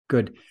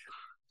 Good.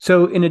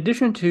 So in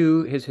addition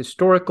to his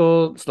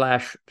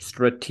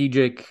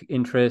historical/strategic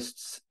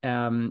interests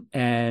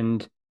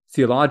and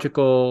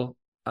theological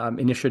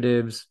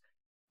initiatives,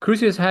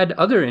 Crusius had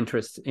other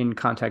interests in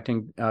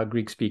contacting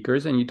Greek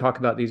speakers, and you talk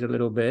about these a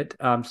little bit,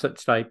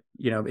 such like,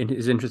 in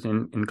his interest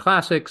in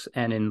classics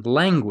and in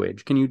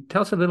language. Can you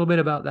tell us a little bit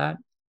about that?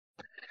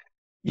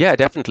 Yeah,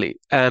 definitely.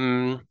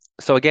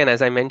 So again,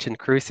 as I mentioned,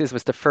 Crusius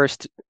was the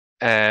first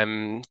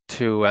to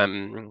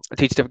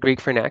teach the Greek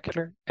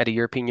vernacular at a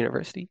European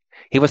university.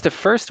 He was the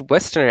first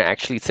Westerner,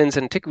 actually, since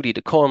antiquity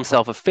to call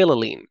himself a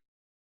philologist.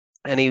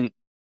 And he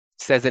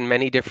says in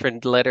many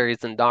different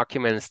letters and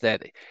documents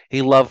that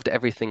he loved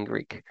everything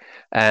Greek.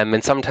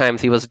 And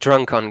sometimes he was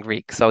drunk on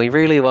Greek. So he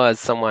really was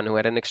someone who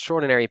had an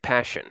extraordinary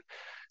passion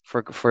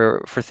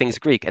for things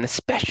Greek, and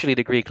especially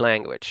the Greek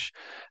language.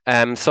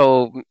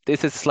 So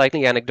this is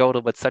slightly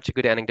anecdotal, but such a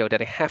good anecdote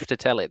that I have to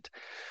tell it.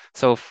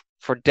 So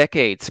for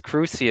decades,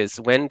 Crusius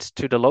went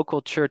to the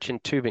local church in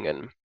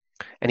Tübingen,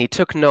 and he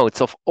took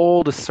notes of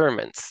all the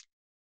sermons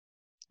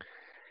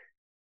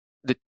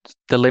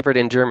delivered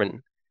in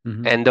German,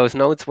 and those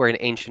notes were in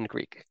ancient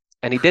Greek.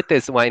 And he did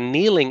this while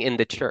kneeling in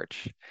the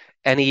church.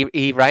 And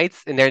he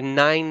writes, and there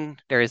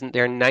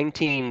are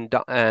 19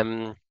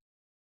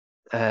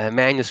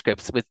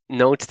 manuscripts with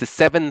notes to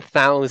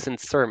 7,000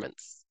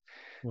 sermons.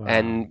 Wow.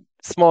 And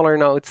smaller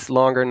notes,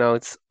 longer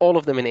notes, all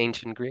of them in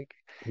ancient Greek.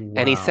 Wow.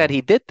 And he said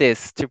he did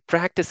this to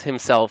practice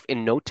himself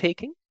in note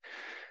taking,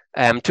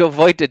 to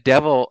avoid the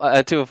devil,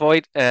 that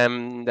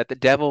the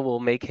devil will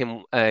make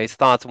him his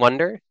thoughts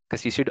wander,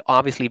 because you should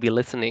obviously be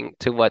listening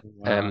to what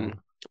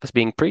was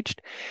being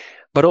preached,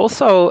 but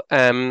also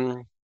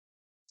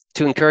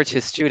to encourage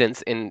his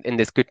students in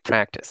this good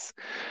practice.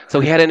 So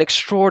he had an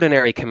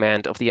extraordinary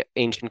command of the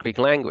ancient Greek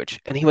language,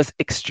 and he was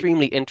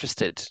extremely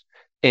interested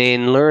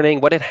in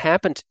learning what had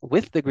happened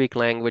with the Greek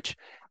language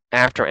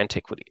after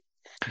antiquity.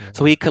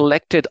 So he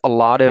collected a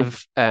lot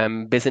of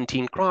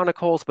Byzantine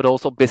chronicles, but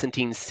also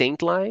Byzantine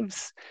saint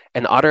lives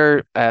and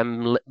other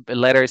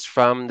letters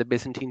from the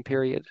Byzantine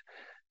period,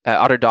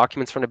 other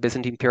documents from the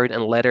Byzantine period,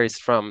 and letters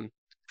from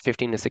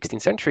 15th to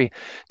 16th century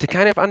to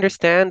kind of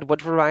understand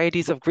what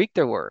varieties of Greek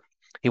there were.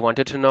 He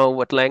wanted to know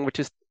what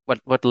languages,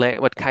 what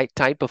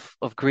type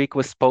of Greek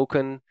was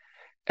spoken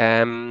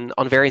on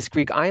various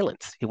Greek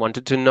islands. He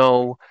wanted to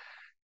know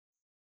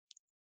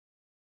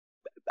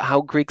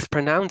how Greeks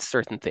pronounce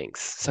certain things.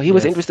 So he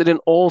was interested in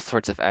all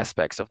sorts of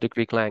aspects of the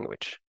Greek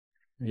language.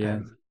 Yeah,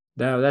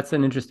 that's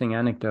an interesting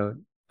anecdote.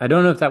 I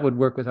don't know if that would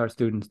work with our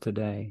students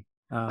today.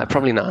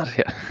 Probably not,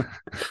 yeah.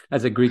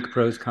 As a Greek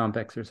prose comp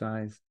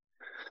exercise.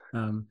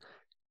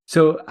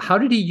 So how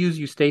did he use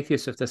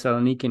Eustathius of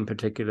Thessaloniki in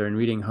particular in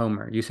reading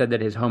Homer? You said that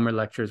his Homer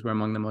lectures were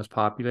among the most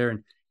popular,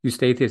 and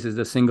Eustathius is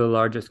the single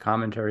largest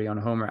commentary on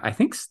Homer, I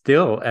think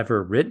still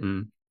ever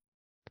written.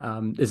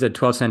 Is a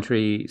 12th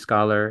century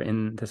scholar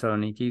in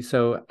Thessaloniki.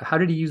 So how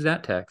did he use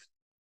that text?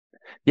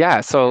 Yeah,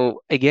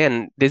 so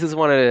again, this is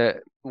one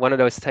of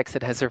those texts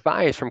that has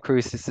survived from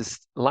Crusius's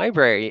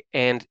library,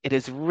 and it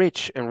is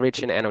rich and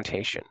rich in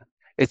annotation.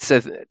 It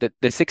says the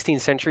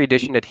 16th century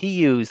edition that he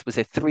used was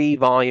a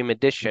 3-volume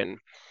edition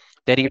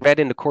that he read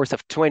in the course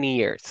of 20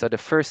 years. So the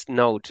first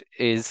note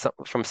is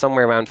from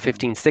somewhere around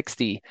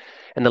 1560,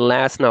 and the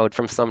last note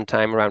from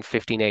sometime around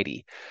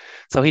 1580.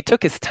 So he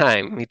took his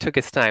time.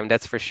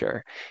 That's for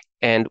sure.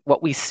 And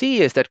what we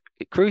see is that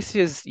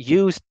Crusius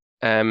used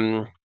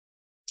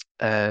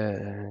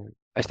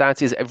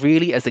Eustathius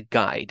really as a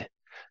guide.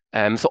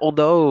 So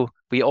although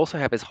we also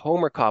have his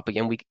Homer copy,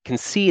 and we can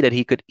see that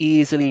he could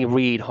easily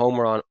read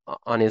Homer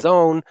on his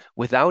own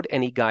without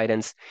any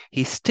guidance,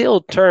 he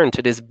still turned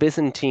to this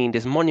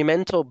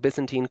monumental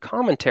Byzantine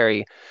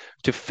commentary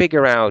to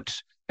figure out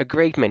a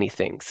great many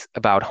things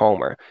about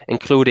Homer,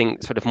 including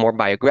sort of more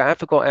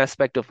biographical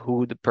aspect of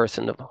who the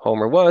person of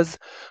Homer was,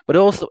 but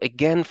also,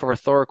 again, for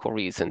rhetorical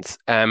reasons.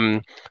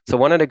 So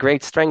one of the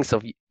great strengths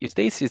of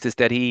Eustathius is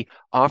that he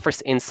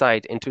offers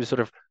insight into sort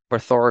of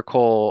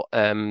rhetorical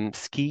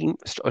scheme,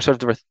 or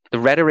sort of the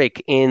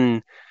rhetoric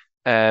in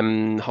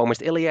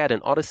Homer's Iliad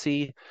and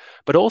Odyssey,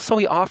 but also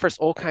he offers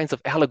all kinds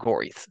of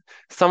allegories,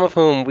 some of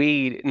whom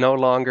we no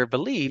longer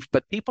believe,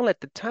 but people at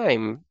the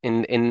time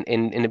in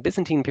the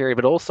Byzantine period,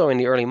 but also in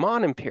the early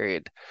modern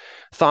period,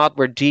 thought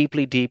were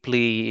deeply,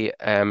 deeply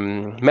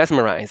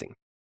mesmerizing.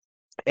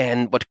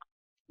 And what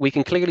we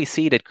can clearly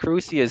see that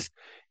Crusius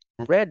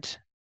read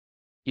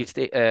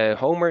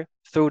Homer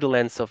through the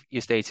lens of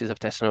Eustathius of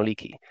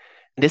Thessaloniki.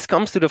 This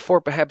comes to the fore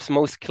perhaps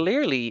most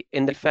clearly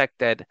in the fact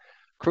that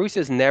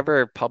Crusius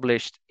never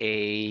published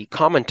a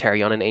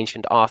commentary on an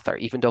ancient author,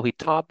 even though he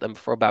taught them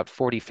for about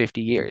 40,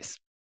 50 years.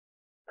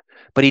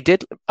 But he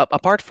did,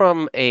 apart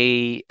from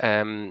a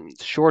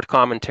short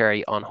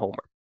commentary on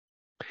Homer.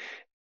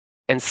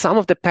 And some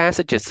of the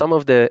passages, some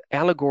of the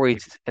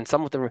allegories, and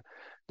some of the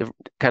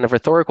kind of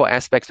rhetorical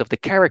aspects of the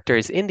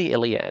characters in the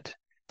Iliad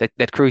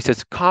that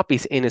Crusius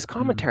copies in his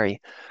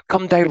commentary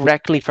come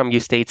directly from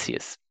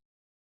Eustathius.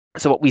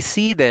 So what we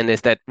see then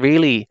is that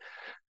really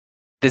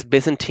this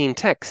Byzantine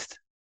text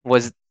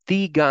was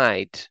the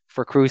guide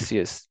for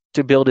Crusius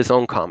to build his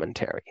own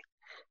commentary.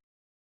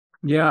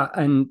 Yeah,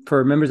 and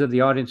for members of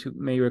the audience who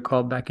may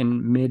recall, back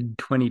in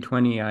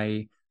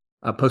mid-2020,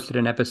 I posted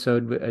an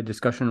episode, a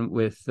discussion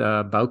with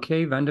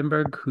Bouke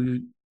Vandenberg,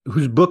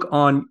 whose book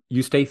on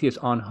Eustathius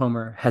on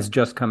Homer has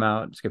just come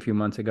out a few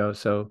months ago.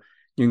 So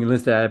you can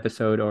listen to that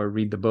episode or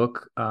read the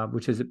book,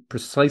 which is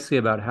precisely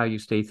about how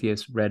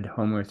Eustathius read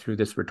Homer through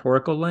this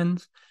rhetorical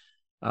lens,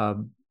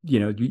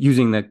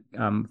 using the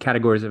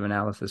categories of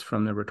analysis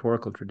from the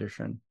rhetorical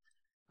tradition.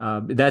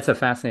 That's a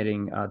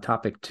fascinating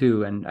topic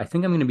too. And I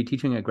think I'm going to be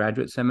teaching a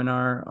graduate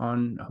seminar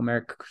on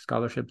Homeric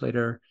scholarship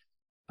later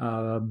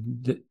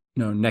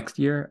no, next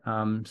year.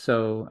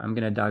 So I'm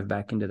going to dive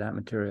back into that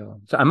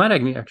material. So I might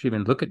actually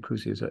even look at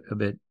Crucius a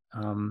bit,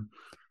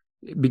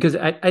 because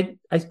I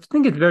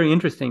think it's very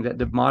interesting that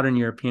the modern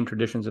European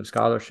traditions of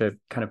scholarship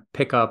kind of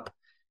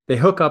they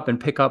hook up and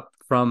pick up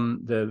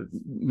from the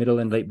Middle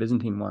and Late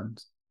Byzantine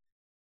ones,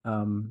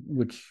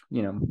 which,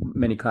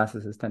 many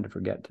classicists tend to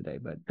forget today.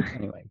 But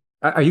anyway,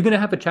 are you going to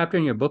have a chapter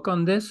in your book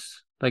on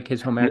this, like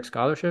his Homeric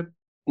scholarship?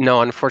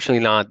 No,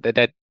 unfortunately not.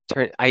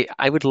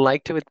 I would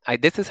like to.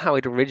 This is how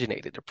it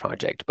originated, the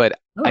project. But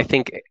I Oh,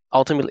 think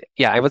ultimately,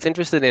 yeah, I was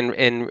interested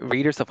in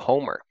readers of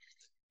Homer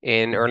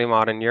in right. early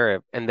modern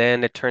Europe, and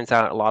then it turns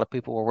out a lot of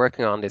people were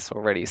working on this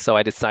already. So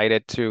I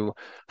decided to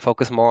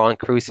focus more on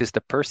Crusius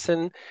the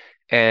person,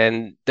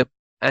 and the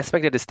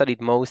aspect that is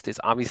studied most is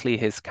obviously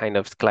his kind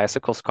of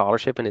classical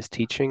scholarship and his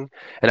teaching.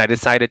 And I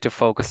decided to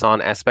focus on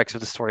aspects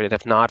of the story that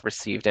have not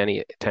received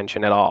any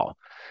attention at all.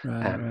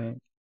 Right, Um, right.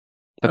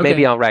 but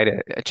maybe Okay. I'll write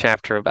a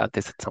chapter about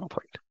this at some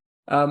point.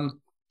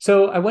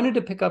 So I wanted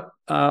to pick up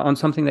on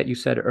something that you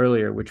said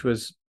earlier, which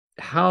was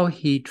how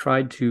he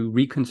tried to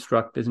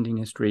reconstruct Byzantine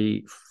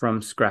history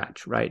from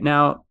scratch, right?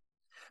 Now,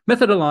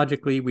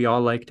 methodologically, we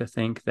all like to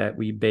think that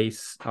we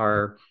base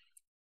our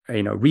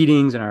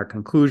readings and our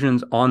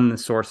conclusions on the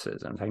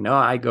sources. I'm like, no,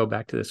 I go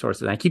back to the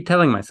sources. And I keep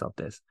telling myself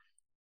this,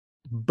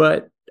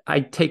 but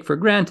I take for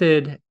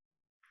granted.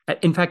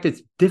 In fact,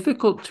 it's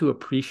difficult to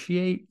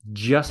appreciate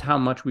just how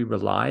much we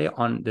rely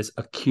on this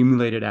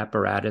accumulated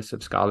apparatus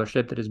of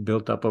scholarship that is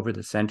built up over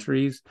the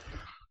centuries.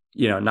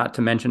 Not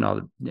to mention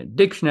all the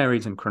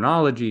dictionaries and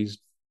chronologies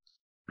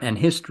and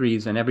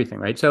histories and everything,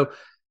 right? So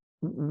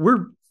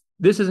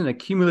this is an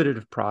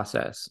accumulative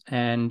process,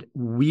 and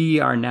we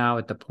are now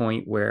at the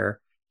point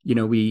where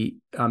we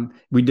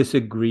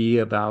disagree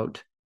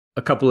about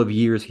a couple of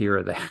years here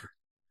or there,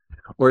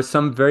 or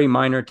some very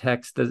minor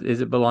text.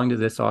 Is it belong to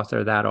this author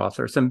or that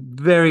author? Some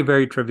very,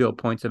 very trivial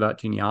points about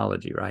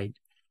genealogy, right?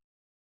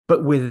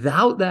 But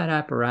without that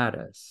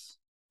apparatus,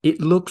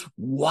 it looks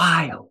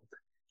wild.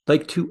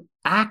 Like, to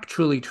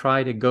actually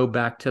try to go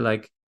back to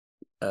like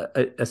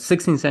a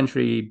 16th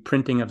century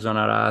printing of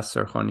Zonaras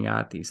or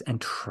Choniates and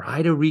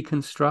try to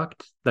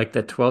reconstruct like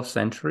the 12th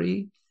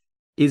century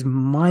is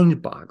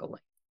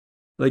mind-boggling.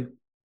 Like,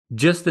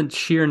 just the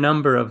sheer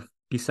number of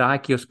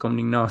Pisakios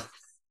Komninos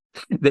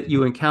that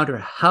you encounter,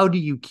 how do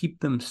you keep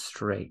them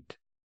straight,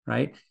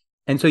 right?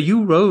 And so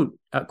you wrote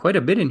quite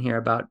a bit in here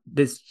about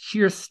this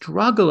sheer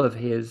struggle of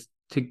his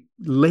to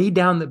lay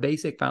down the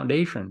basic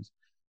foundations.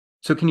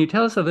 So can you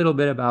tell us a little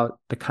bit about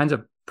the kinds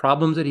of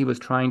problems that he was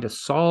trying to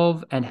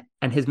solve, and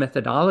his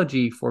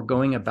methodology for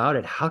going about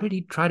it? How did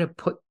he try to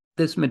put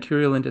this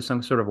material into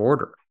some sort of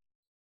order?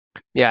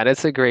 Yeah,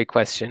 that's a great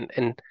question.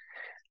 And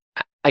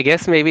I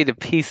guess maybe the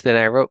piece that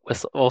I wrote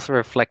was also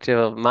reflective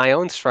of my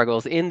own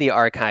struggles in the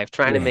archive,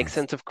 trying to make Yes.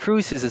 sense of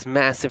Crucius's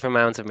massive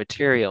amounts of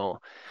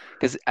material.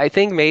 Because I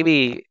think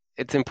maybe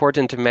it's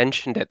important to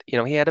mention that,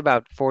 he had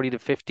about 40 to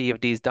 50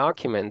 of these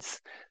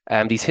documents,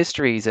 these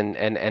histories and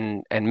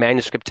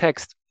manuscript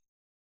text.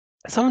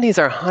 Some of these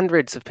are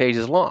hundreds of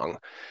pages long.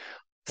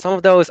 Some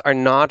of those are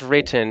not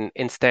written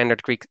in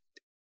standard Greek.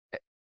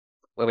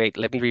 Wait,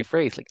 let me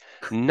rephrase. Like,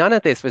 none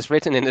of this was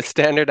written in a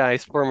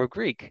standardized form of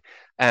Greek.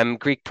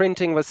 Greek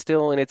printing was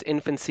still in its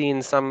infancy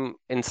in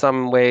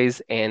some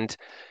ways, and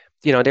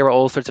there were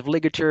all sorts of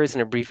ligatures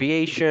and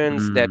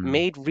abbreviations that Mm.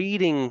 made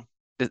reading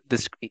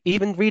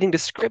even reading the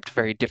script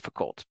very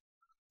difficult,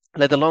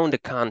 let alone the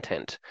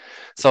content.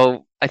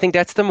 So I think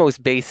that's the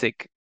most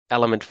basic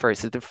element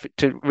first, is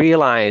to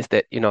realize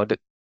that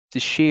the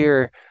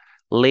sheer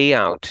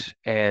layout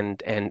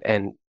and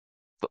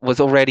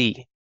was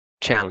already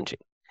challenging.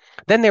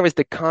 Then there was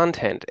the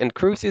content, and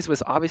Crusius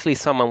was obviously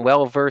someone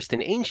well versed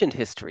in ancient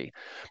history.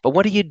 But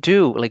what do you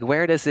do? Like,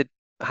 where does it?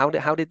 How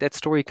did that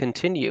story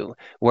continue?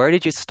 Where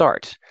did you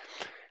start?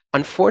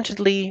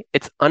 Unfortunately,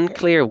 it's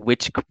unclear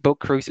which book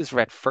Crusius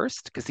read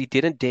first because he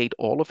didn't date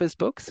all of his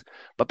books.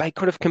 But by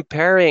kind of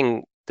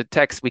comparing the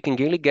text, we can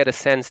really get a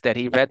sense that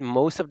he read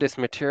most of this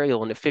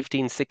material in the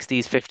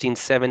 1560s,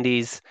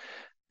 1570s,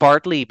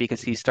 partly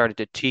because he started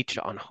to teach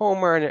on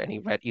Homer and he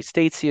read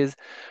Eustathius.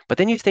 But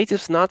then Eustathius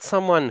was not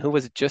someone who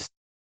was just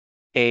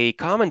a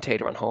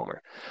commentator on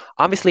Homer.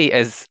 Obviously,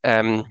 as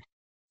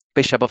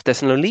Bishop of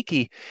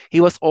Thessaloniki,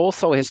 he was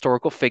also a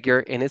historical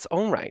figure in his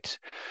own right.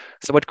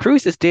 So what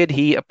Crusius did,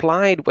 he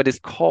applied what is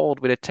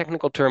called, with a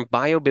technical term,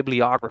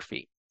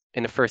 biobibliography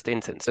in the first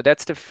instance. So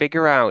that's to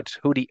figure out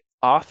who the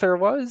author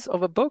was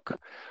of a book,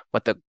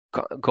 what the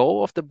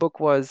goal of the book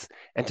was,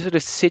 and to sort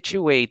of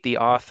situate the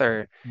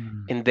author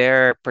Mm. in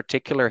their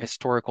particular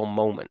historical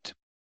moment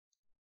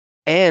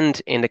and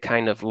in the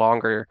kind of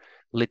longer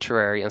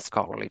literary and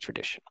scholarly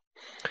tradition.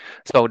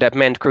 So that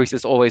meant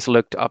Crusius always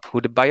looked up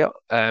what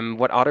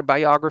other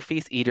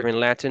biographies, either in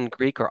Latin,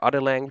 Greek, or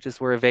other languages,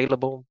 were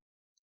available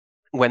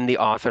when the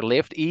author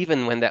lived,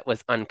 even when that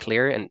was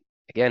unclear. And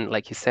again,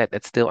 like you said,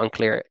 that's still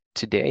unclear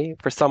today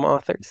for some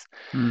authors.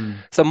 Mm.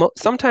 So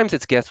sometimes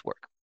it's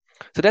guesswork.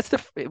 So that's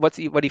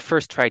what he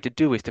first tried to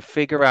do, is to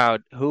figure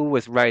out who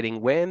was writing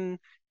when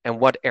and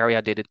what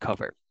area did it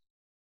cover.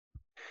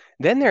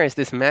 Then there is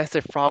this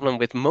massive problem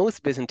with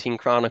most Byzantine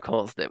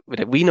chronicles that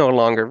we no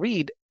longer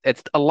read.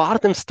 It's a lot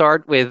of them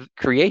start with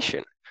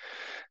creation.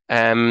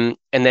 And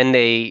then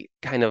they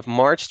kind of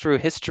march through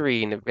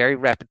history in a very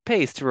rapid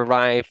pace to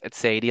arrive at,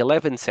 say, the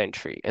 11th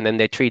century, and then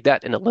they treat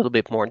that in a little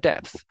bit more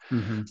depth.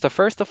 Mm-hmm. So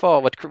first of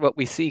all, what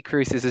we see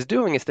Crusius is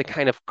doing is to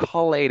kind of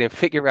collate and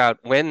figure out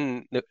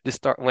when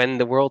when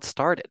the world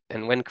started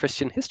and when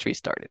Christian history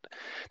started.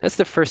 That's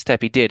the first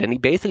step he did, and he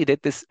basically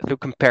did this through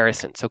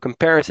comparison. So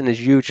comparison is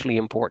hugely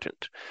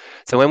important.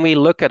 So when we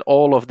look at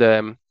all of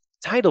the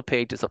title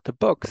pages of the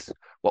books,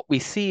 what we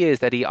see is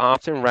that he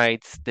often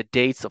writes the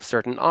dates of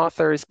certain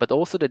authors, but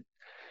also the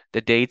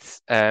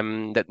dates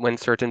that when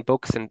certain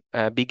books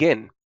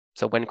begin.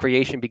 So when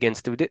creation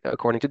begins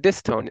according to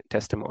this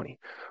testimony,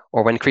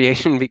 or when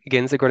creation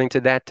begins according to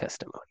that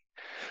testimony.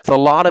 So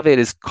a lot of it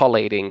is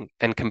collating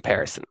and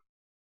comparison.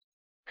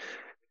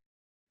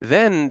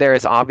 Then there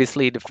is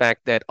obviously the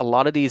fact that a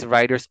lot of these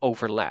writers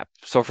overlap.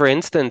 So for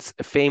instance,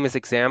 a famous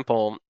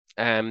example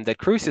that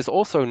Crusius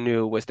also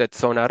knew was that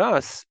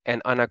Zonaras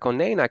and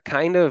Anaconena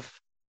kind of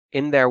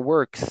in their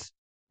works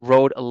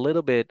wrote a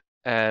little bit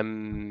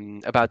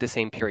about the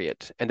same period,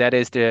 and that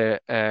is the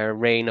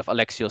reign of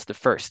Alexios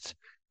I,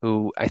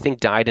 who I think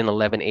died in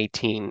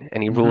 1118,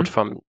 and he ruled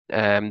from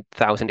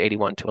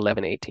 1081 to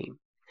 1118.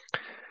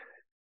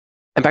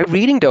 And by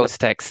reading those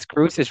texts,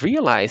 Crusius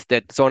realized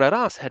that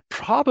Zonaras had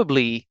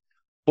probably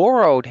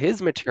borrowed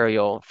his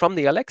material from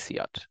the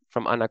Alexiot,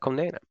 from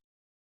Anaconena.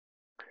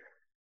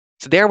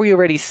 So there we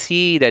already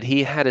see that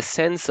he had a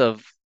sense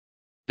of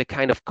the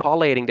kind of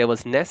collating that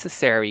was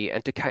necessary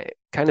and to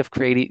kind of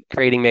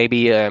creating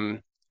maybe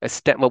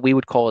what we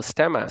would call a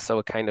stemma, so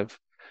a kind of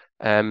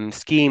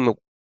scheme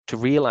to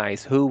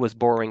realize who was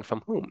borrowing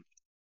from whom.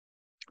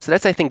 So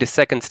that's, I think, the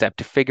second step,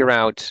 to figure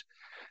out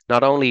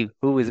not only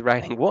who is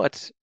writing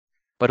what,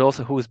 but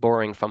also who is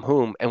borrowing from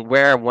whom and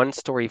where one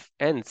story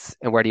ends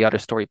and where the other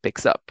story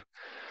picks up.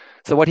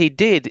 So what he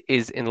did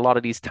is, in a lot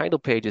of these title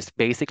pages,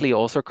 basically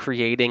also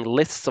creating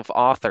lists of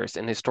authors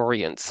and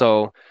historians.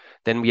 So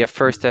then we have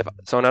first have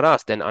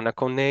Zonaras, then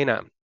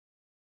Anaconena.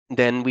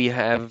 Then we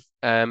have,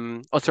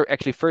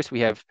 first we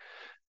have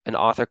an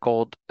author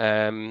called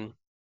Hedrenos,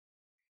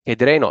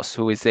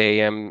 who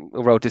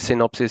wrote the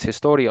Synopsis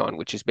Historion,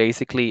 which is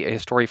basically a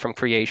history from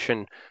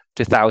creation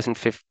to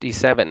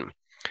 1057.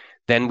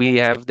 Then we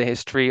have the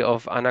history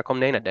of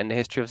Anaconena, then the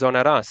history of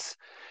Zonaras.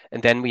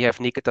 And then we have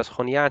Niketas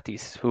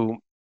Choniatis, who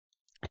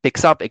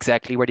picks up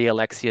exactly where the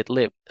Alexiot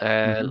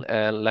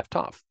left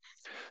off.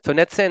 So in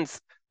that sense,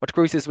 what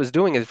Crusius was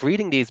doing is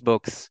reading these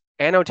books,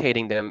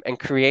 annotating them, and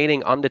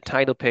creating on the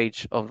title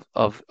page of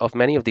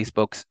many of these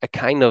books a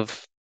kind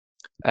of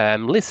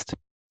list,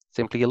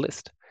 simply a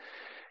list.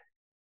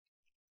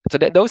 So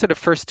those are the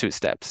first two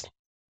steps.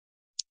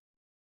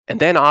 And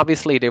then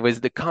obviously there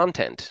was the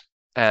content.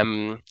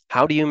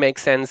 How do you make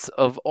sense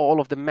of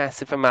all of the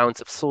massive amounts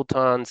of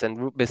sultans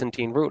and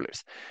Byzantine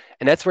rulers?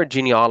 And that's where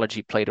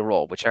genealogy played a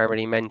role, which I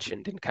already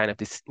mentioned in kind of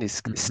this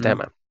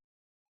stemma.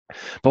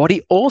 But what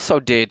he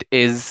also did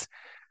is,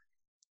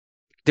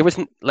 there was,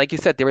 like you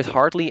said, there was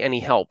hardly any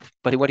help.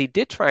 But what he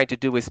did try to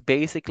do is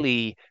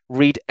basically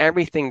read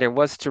everything there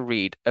was to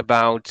read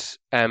about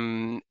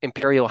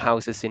imperial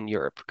houses in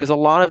Europe. Because a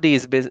lot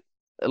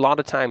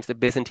of times the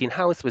Byzantine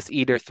house was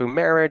either through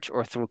marriage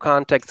or through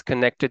contacts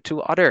connected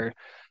to other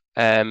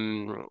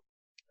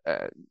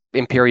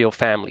imperial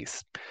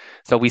families.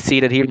 So we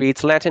see that he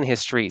reads Latin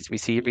histories, we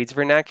see he reads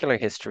vernacular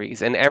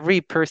histories, and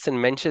every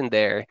person mentioned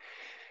there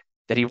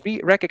that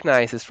he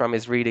recognizes from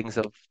his readings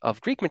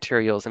of Greek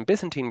materials and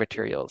Byzantine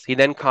materials, he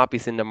then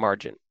copies in the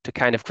margin to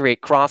kind of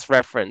create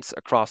cross-reference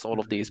across all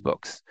of these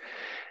books.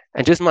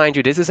 And just mind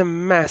you, this is a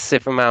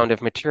massive amount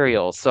of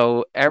material.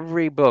 So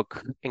every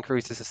book in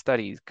Crusius'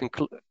 studies,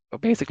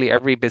 basically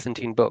every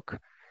Byzantine book,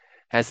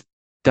 has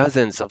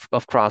dozens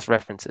of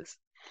cross-references.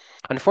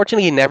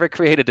 Unfortunately, he never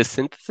created a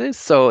synthesis,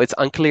 so it's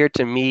unclear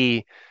to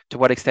me to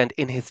what extent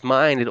in his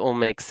mind it all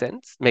made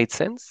sense.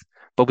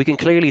 But we can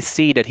clearly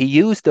see that he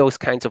used those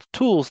kinds of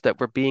tools that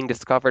were being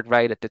discovered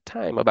right at the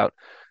time about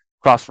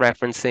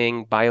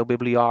cross-referencing,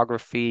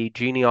 biobibliography,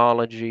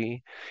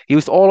 genealogy. He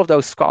used all of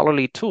those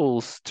scholarly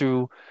tools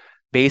to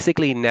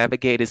basically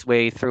navigate his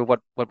way through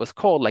what was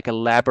called like a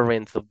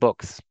labyrinth of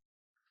books.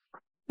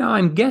 Now,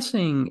 I'm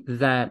guessing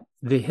that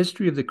the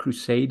history of the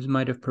Crusades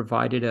might have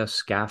provided a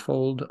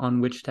scaffold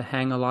on which to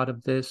hang a lot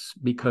of this,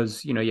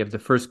 because, you have the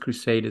First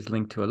Crusade is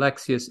linked to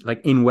Alexius, like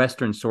in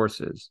Western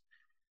sources,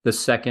 the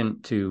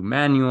second to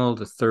Manuel,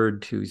 the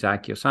third to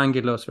Zacchius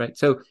Angelos, right?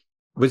 So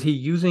was he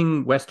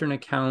using Western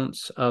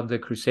accounts of the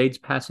Crusades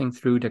passing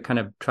through to kind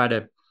of try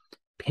to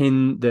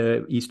pin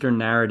the Eastern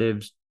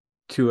narratives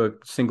to a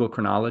single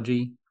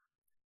chronology?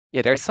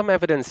 Yeah, there's some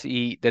evidence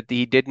that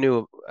he did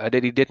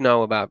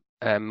know about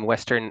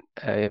Western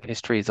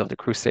histories of the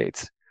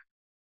Crusades.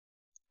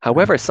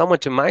 However,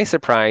 somewhat to my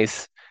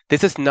surprise,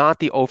 this is not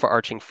the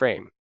overarching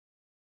frame.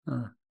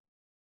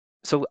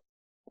 So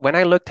when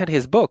I looked at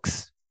his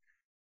books,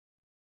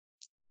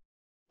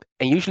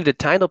 And usually the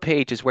title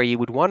page is where you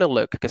would want to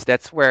look because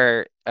that's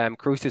where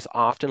Crusius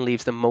often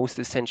leaves the most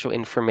essential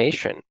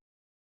information.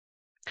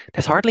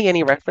 There's hardly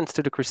any reference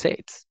to the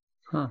Crusades.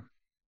 Huh.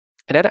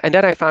 And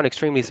that I found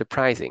extremely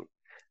surprising.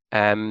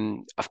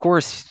 Of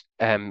course,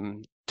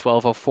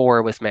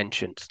 1204 was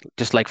mentioned,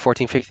 just like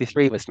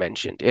 1453 was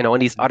mentioned,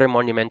 and these other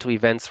monumental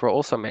events were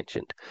also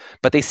mentioned.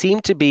 But they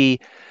seem to be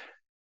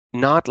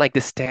not like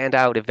the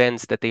standout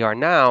events that they are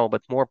now,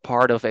 but more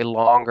part of a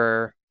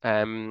longer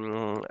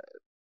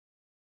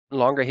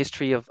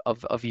history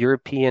of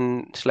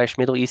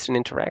European/Middle Eastern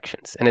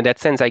interactions. And in that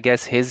sense, I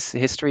guess his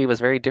history was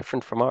very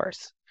different from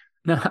ours.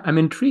 Now, I'm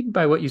intrigued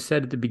by what you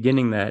said at the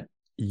beginning that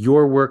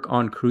your work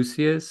on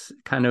Crusius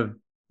kind of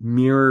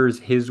mirrors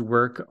his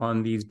work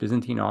on these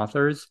Byzantine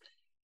authors.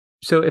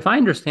 So, if I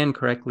understand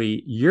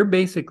correctly, you're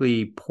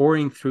basically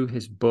pouring through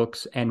his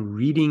books and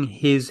reading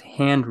his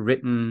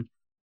handwritten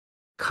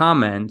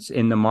comments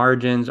in the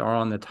margins or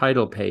on the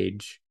title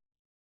page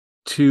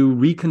to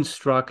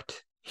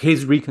reconstruct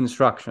his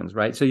reconstructions,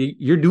 right? So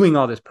you're doing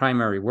all this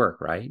primary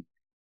work, right?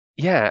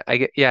 Yeah,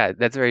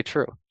 that's very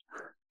true.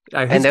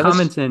 Are And his that was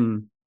comments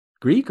in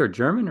Greek or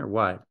German or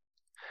what?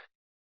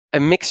 a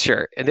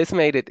mixture, and this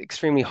made it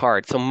extremely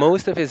hard. So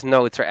most of his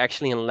notes are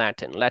actually in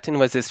Latin. Latin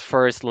was his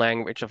first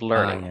language of Ah,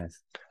 learning. yes.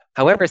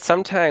 However,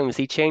 sometimes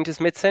he changes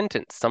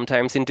mid-sentence,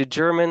 sometimes into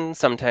German,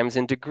 sometimes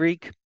into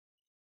Greek,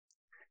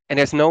 and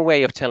there's no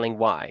way of telling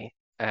why.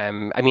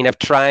 I mean, I've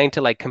tried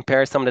to like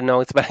compare some of the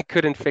notes, but I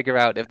couldn't figure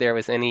out if there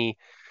was any,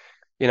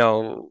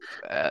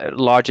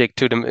 logic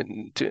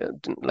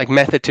like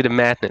method to the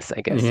madness,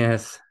 I guess.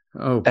 Yes.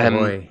 Oh Um,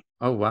 boy.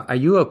 Oh wow. Are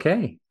you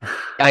okay?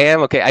 I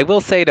am okay. I will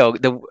say though,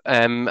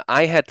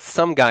 I had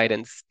some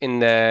guidance in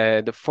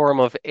the form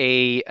of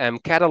a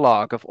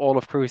catalog of all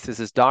of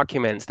Crucis's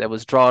documents that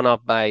was drawn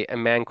up by a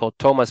man called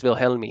Thomas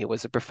Wilhelmi, who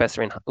was a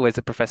professor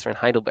in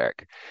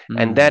Heidelberg,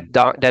 and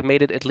Hmm. that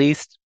made it at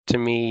least to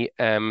me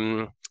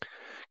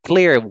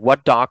clear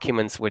what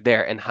documents were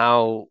there and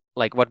how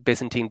like what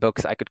Byzantine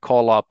books I could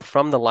call up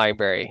from the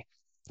library.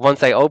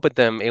 Once I opened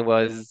them, it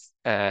was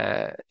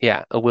a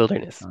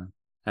wilderness. Excellent.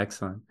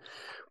 Excellent.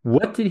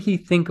 What did he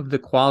think of the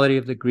quality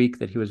of the Greek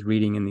that he was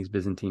reading in these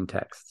Byzantine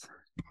texts?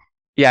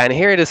 Yeah, and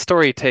here the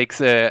story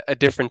takes a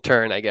different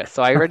turn, I guess.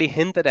 So I already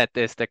hinted at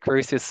this that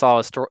Crusius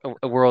saw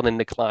a world in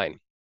decline.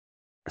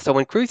 So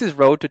when Crusius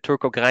wrote to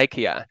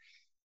Turco-Graecia,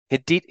 he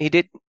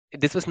did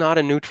this was not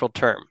a neutral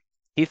term.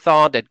 He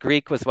thought that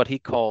Greece was what he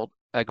called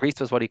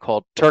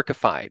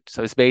Turkified.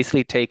 So it's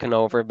basically taken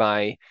over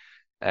by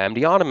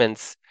the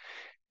Ottomans,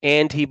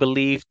 and he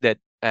believed that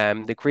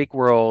the Greek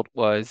world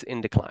was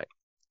in decline.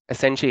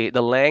 Essentially,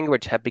 the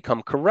language had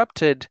become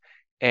corrupted,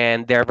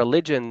 and their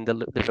religion,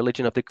 the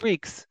religion of the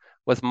Greeks,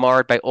 was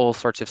marred by all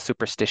sorts of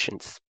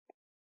superstitions.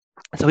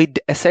 So he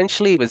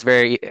essentially was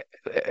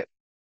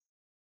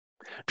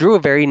drew a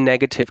very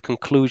negative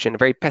conclusion, a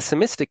very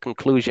pessimistic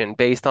conclusion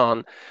based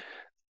on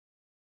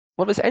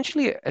what was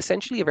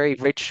essentially a very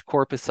rich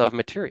corpus of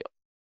material.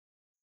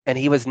 And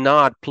he was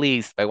not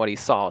pleased by what he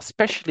saw,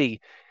 especially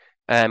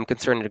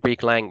concerning the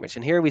Greek language.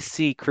 And here we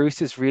see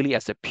Crusius really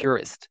as a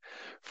purist.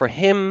 For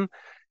him,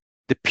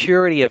 the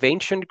purity of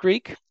ancient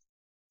Greek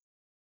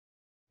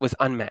was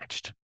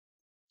unmatched.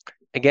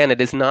 Again,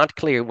 it is not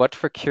clear what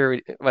for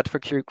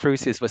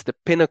Crusius was the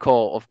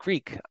pinnacle of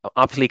Greek,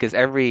 obviously, because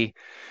every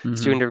Hmm.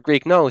 student of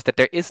Greek knows that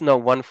there is no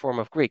one form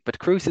of Greek. But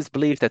Crusius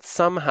believes that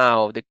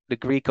somehow the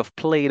Greek of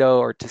Plato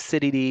or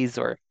Thucydides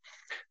or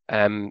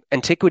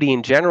antiquity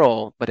in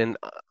general, but in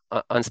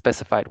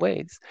unspecified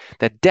ways,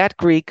 that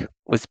Greek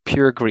was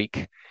pure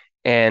Greek,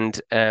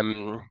 and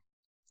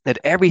that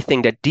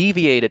everything that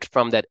deviated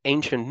from that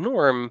ancient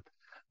norm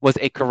was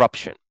a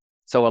corruption.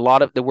 So a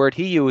lot of the word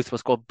he used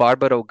was called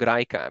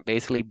Barbaro-Graeca,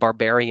 basically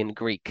barbarian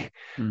Greek.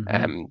 Hmm.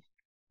 Um,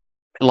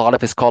 a lot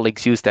of his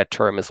colleagues used that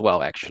term as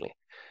well, actually.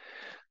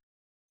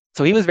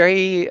 So he was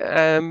very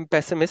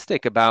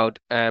pessimistic about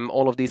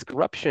all of these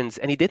corruptions,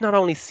 and he did not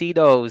only see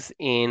those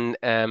in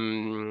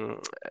the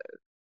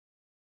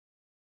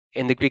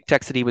Greek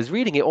text that he was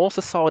reading, he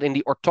also saw it in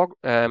the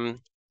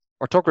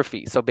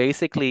orthography. So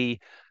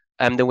basically,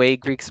 the way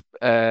Greek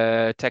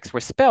texts were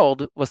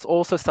spelled was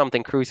also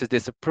something Crusius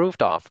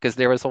disapproved of because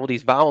there was all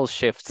these vowel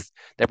shifts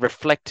that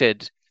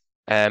reflected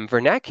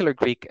vernacular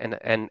Greek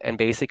and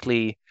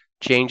basically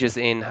changes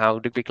in how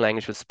the Greek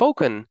language was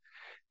spoken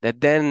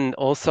that then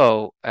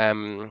also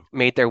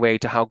made their way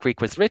to how Greek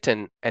was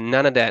written, and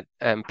none of that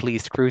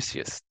pleased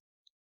Crusius.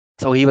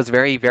 So he was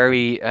very,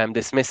 very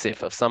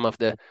dismissive of some of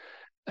the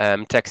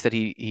text that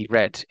he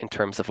read in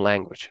terms of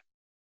language.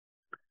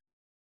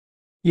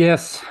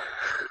 Yes.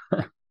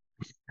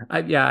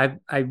 I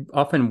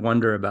often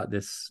wonder about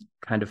this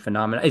kind of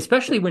phenomenon,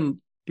 especially when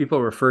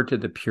people refer to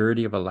the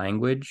purity of a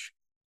language,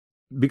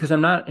 because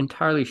I'm not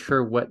entirely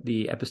sure what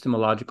the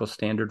epistemological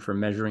standard for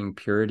measuring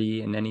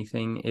purity in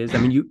anything is. I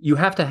mean, you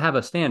have to have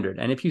a standard.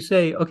 And if you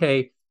say,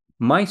 okay,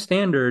 my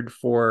standard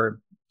for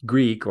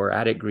Greek or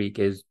Attic Greek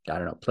is, I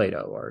don't know,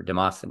 Plato or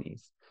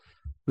Demosthenes,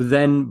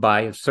 then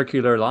by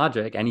circular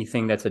logic,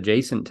 anything that's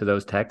adjacent to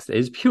those texts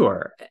is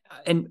pure.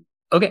 And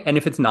okay, and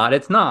if it's not,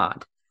 it's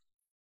not.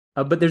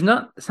 but there's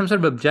not some sort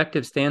of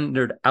objective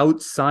standard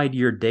outside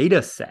your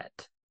data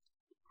set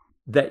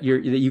that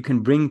you can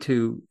bring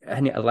to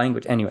a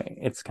language. Anyway,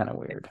 it's kind of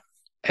weird.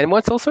 And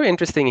what's also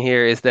interesting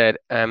here is that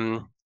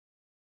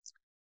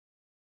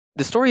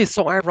the story is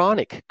so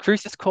ironic.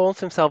 Crusius calls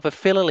himself a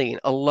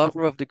philologist, a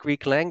lover of the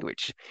Greek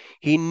language.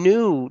 He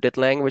knew that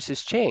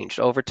languages changed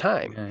over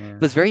time. Yeah, yeah. He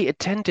was very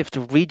attentive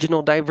to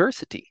regional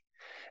diversity.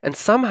 And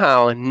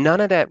somehow none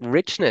of that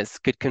richness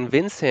could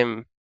convince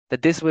him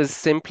that this was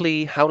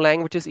simply how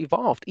languages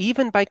evolved.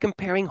 Even by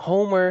comparing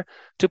Homer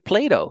to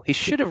Plato, he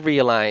should have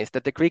realized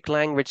that the Greek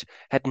language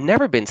had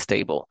never been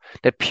stable,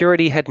 that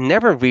purity had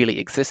never really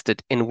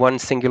existed in one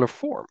singular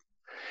form.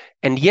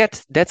 And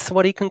yet, that's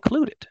what he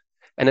concluded.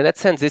 And in that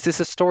sense, this is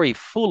a story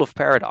full of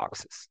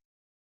paradoxes.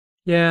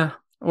 Yeah,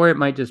 or it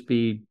might just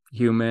be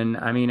human.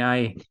 I mean,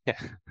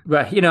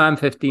 well, I'm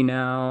 50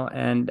 now,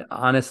 and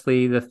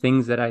honestly, the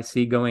things that I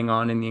see going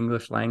on in the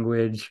English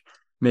language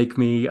make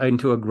me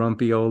into a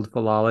grumpy old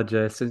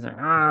philologist. It's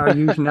like,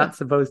 you're not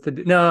supposed to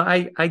do. No,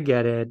 I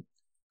get it.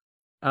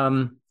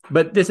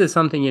 But this is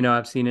something,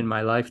 I've seen in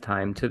my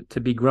lifetime. To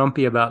be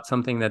grumpy about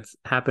something that's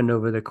happened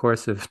over the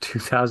course of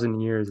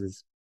 2,000 years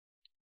is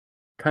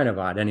kind of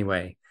odd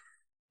anyway.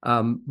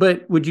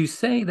 But would you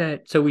say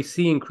that, so we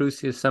see in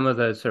Crusius some of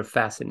the sort of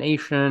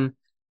fascination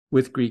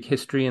with Greek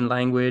history and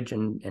language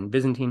and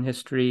Byzantine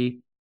history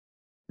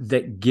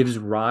that gives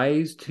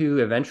rise to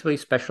eventually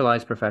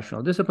specialized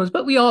professional disciplines,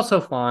 but we also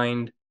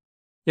find,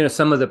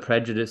 some of the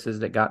prejudices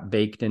that got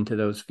baked into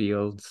those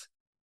fields.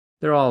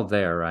 They're all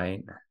there,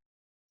 right?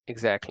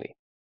 Exactly.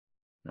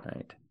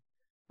 Right.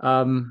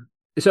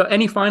 So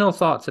any final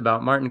thoughts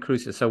about Martin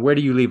Crusius? So where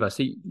do you leave us?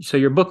 So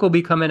your book will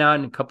be coming out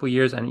in a couple of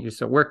years and you're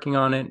still working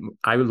on it.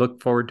 I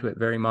look forward to it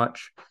very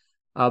much.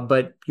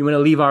 But you want to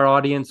leave our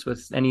audience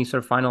with any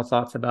sort of final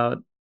thoughts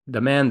about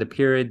the man, the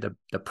period,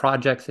 the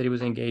projects that he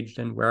was engaged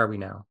in? Where are we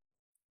now?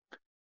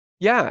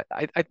 Yeah,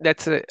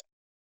 that's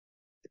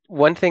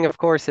one thing, of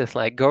course, is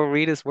like go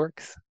read his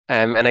works.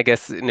 And I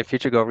guess in the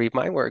future, go read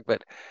my work.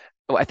 But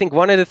I think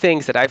one of the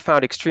things that I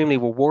found extremely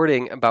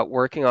rewarding about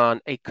working on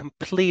a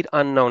complete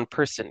unknown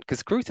person,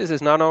 because Crusius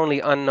is not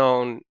only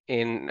unknown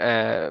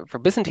for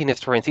Byzantine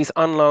historians, he's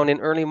unknown in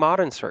early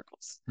modern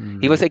circles.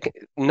 He was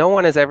no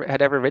one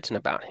had ever written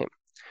about him.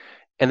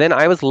 And then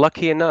I was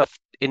lucky enough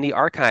in the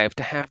archive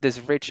to have this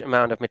rich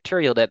amount of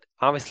material that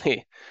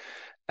obviously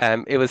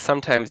it was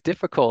sometimes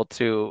difficult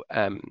to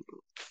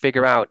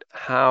figure out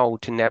how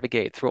to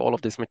navigate through all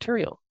of this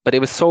material. But it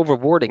was so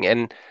rewarding.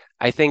 And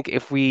I think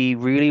if we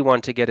really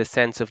want to get a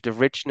sense of the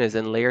richness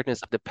and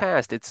layeredness of the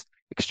past, it's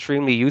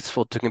extremely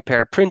useful to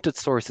compare printed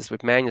sources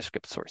with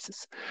manuscript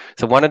sources.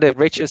 So one of the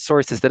richest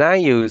sources that I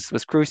used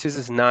was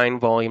Crusius's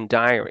 9-volume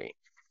diary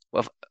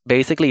of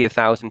basically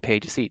 1,000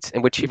 pages each,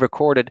 in which he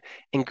recorded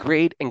in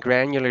great and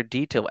granular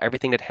detail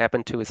everything that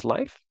happened to his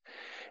life.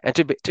 And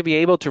to be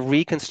able to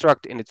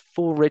reconstruct in its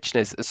full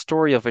richness a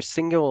story of a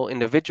single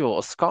individual,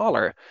 a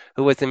scholar,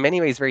 who was in many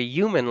ways very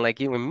human like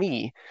you and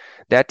me,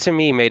 that to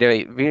me made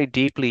a very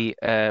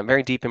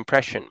deep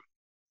impression.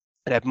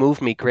 And that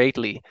moved me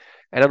greatly.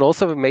 And it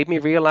also made me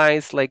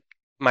realize like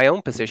my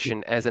own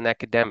position as an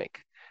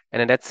academic.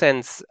 And in that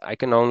sense, I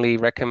can only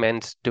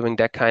recommend doing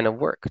that kind of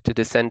work, to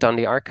descend on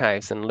the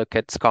archives and look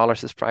at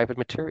scholars as private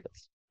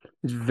materials.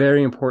 It's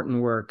very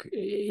important work.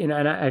 And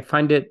I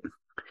find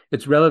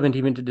it's relevant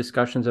even to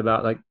discussions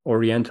about like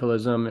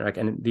Orientalism, like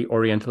and the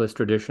Orientalist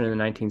tradition in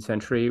the 19th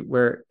century,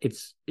 where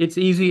it's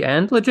easy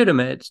and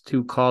legitimate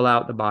to call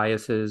out the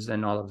biases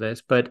and all of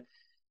this, but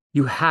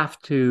you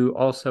have to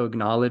also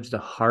acknowledge the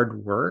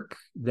hard work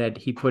that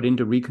he put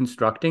into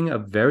reconstructing a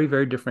very,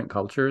 very different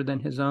culture than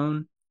his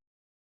own.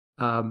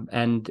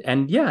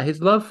 And yeah,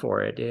 his love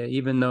for it,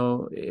 even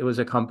though it was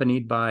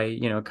accompanied by,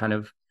 kind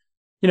of,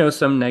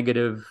 some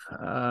negative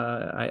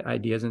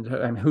ideas,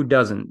 and who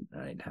doesn't,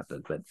 right?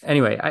 But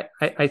anyway,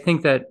 I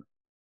think that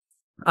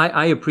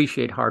I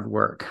appreciate hard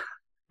work,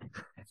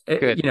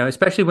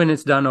 especially when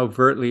it's done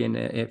overtly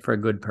and for a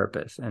good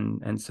purpose.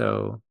 And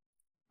so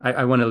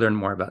I want to learn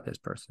more about this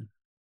person.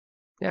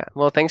 Yeah,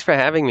 well, thanks for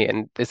having me.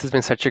 And this has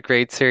been such a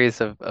great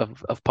series of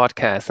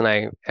podcasts, and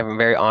I am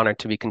very honored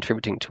to be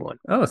contributing to one.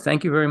 Oh,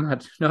 thank you very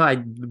much. No,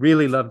 I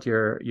really loved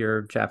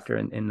your chapter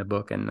in the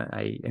book, and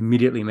I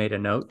immediately made a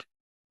note.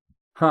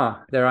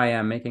 There I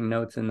am making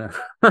notes in the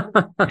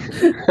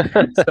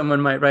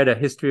someone might write a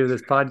history of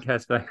this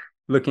podcast by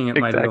looking at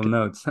my little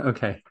notes.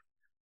 Okay.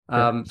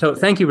 So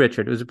thank you,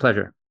 Richard. It was a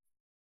pleasure.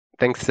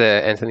 Thanks,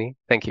 Anthony.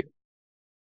 Thank you.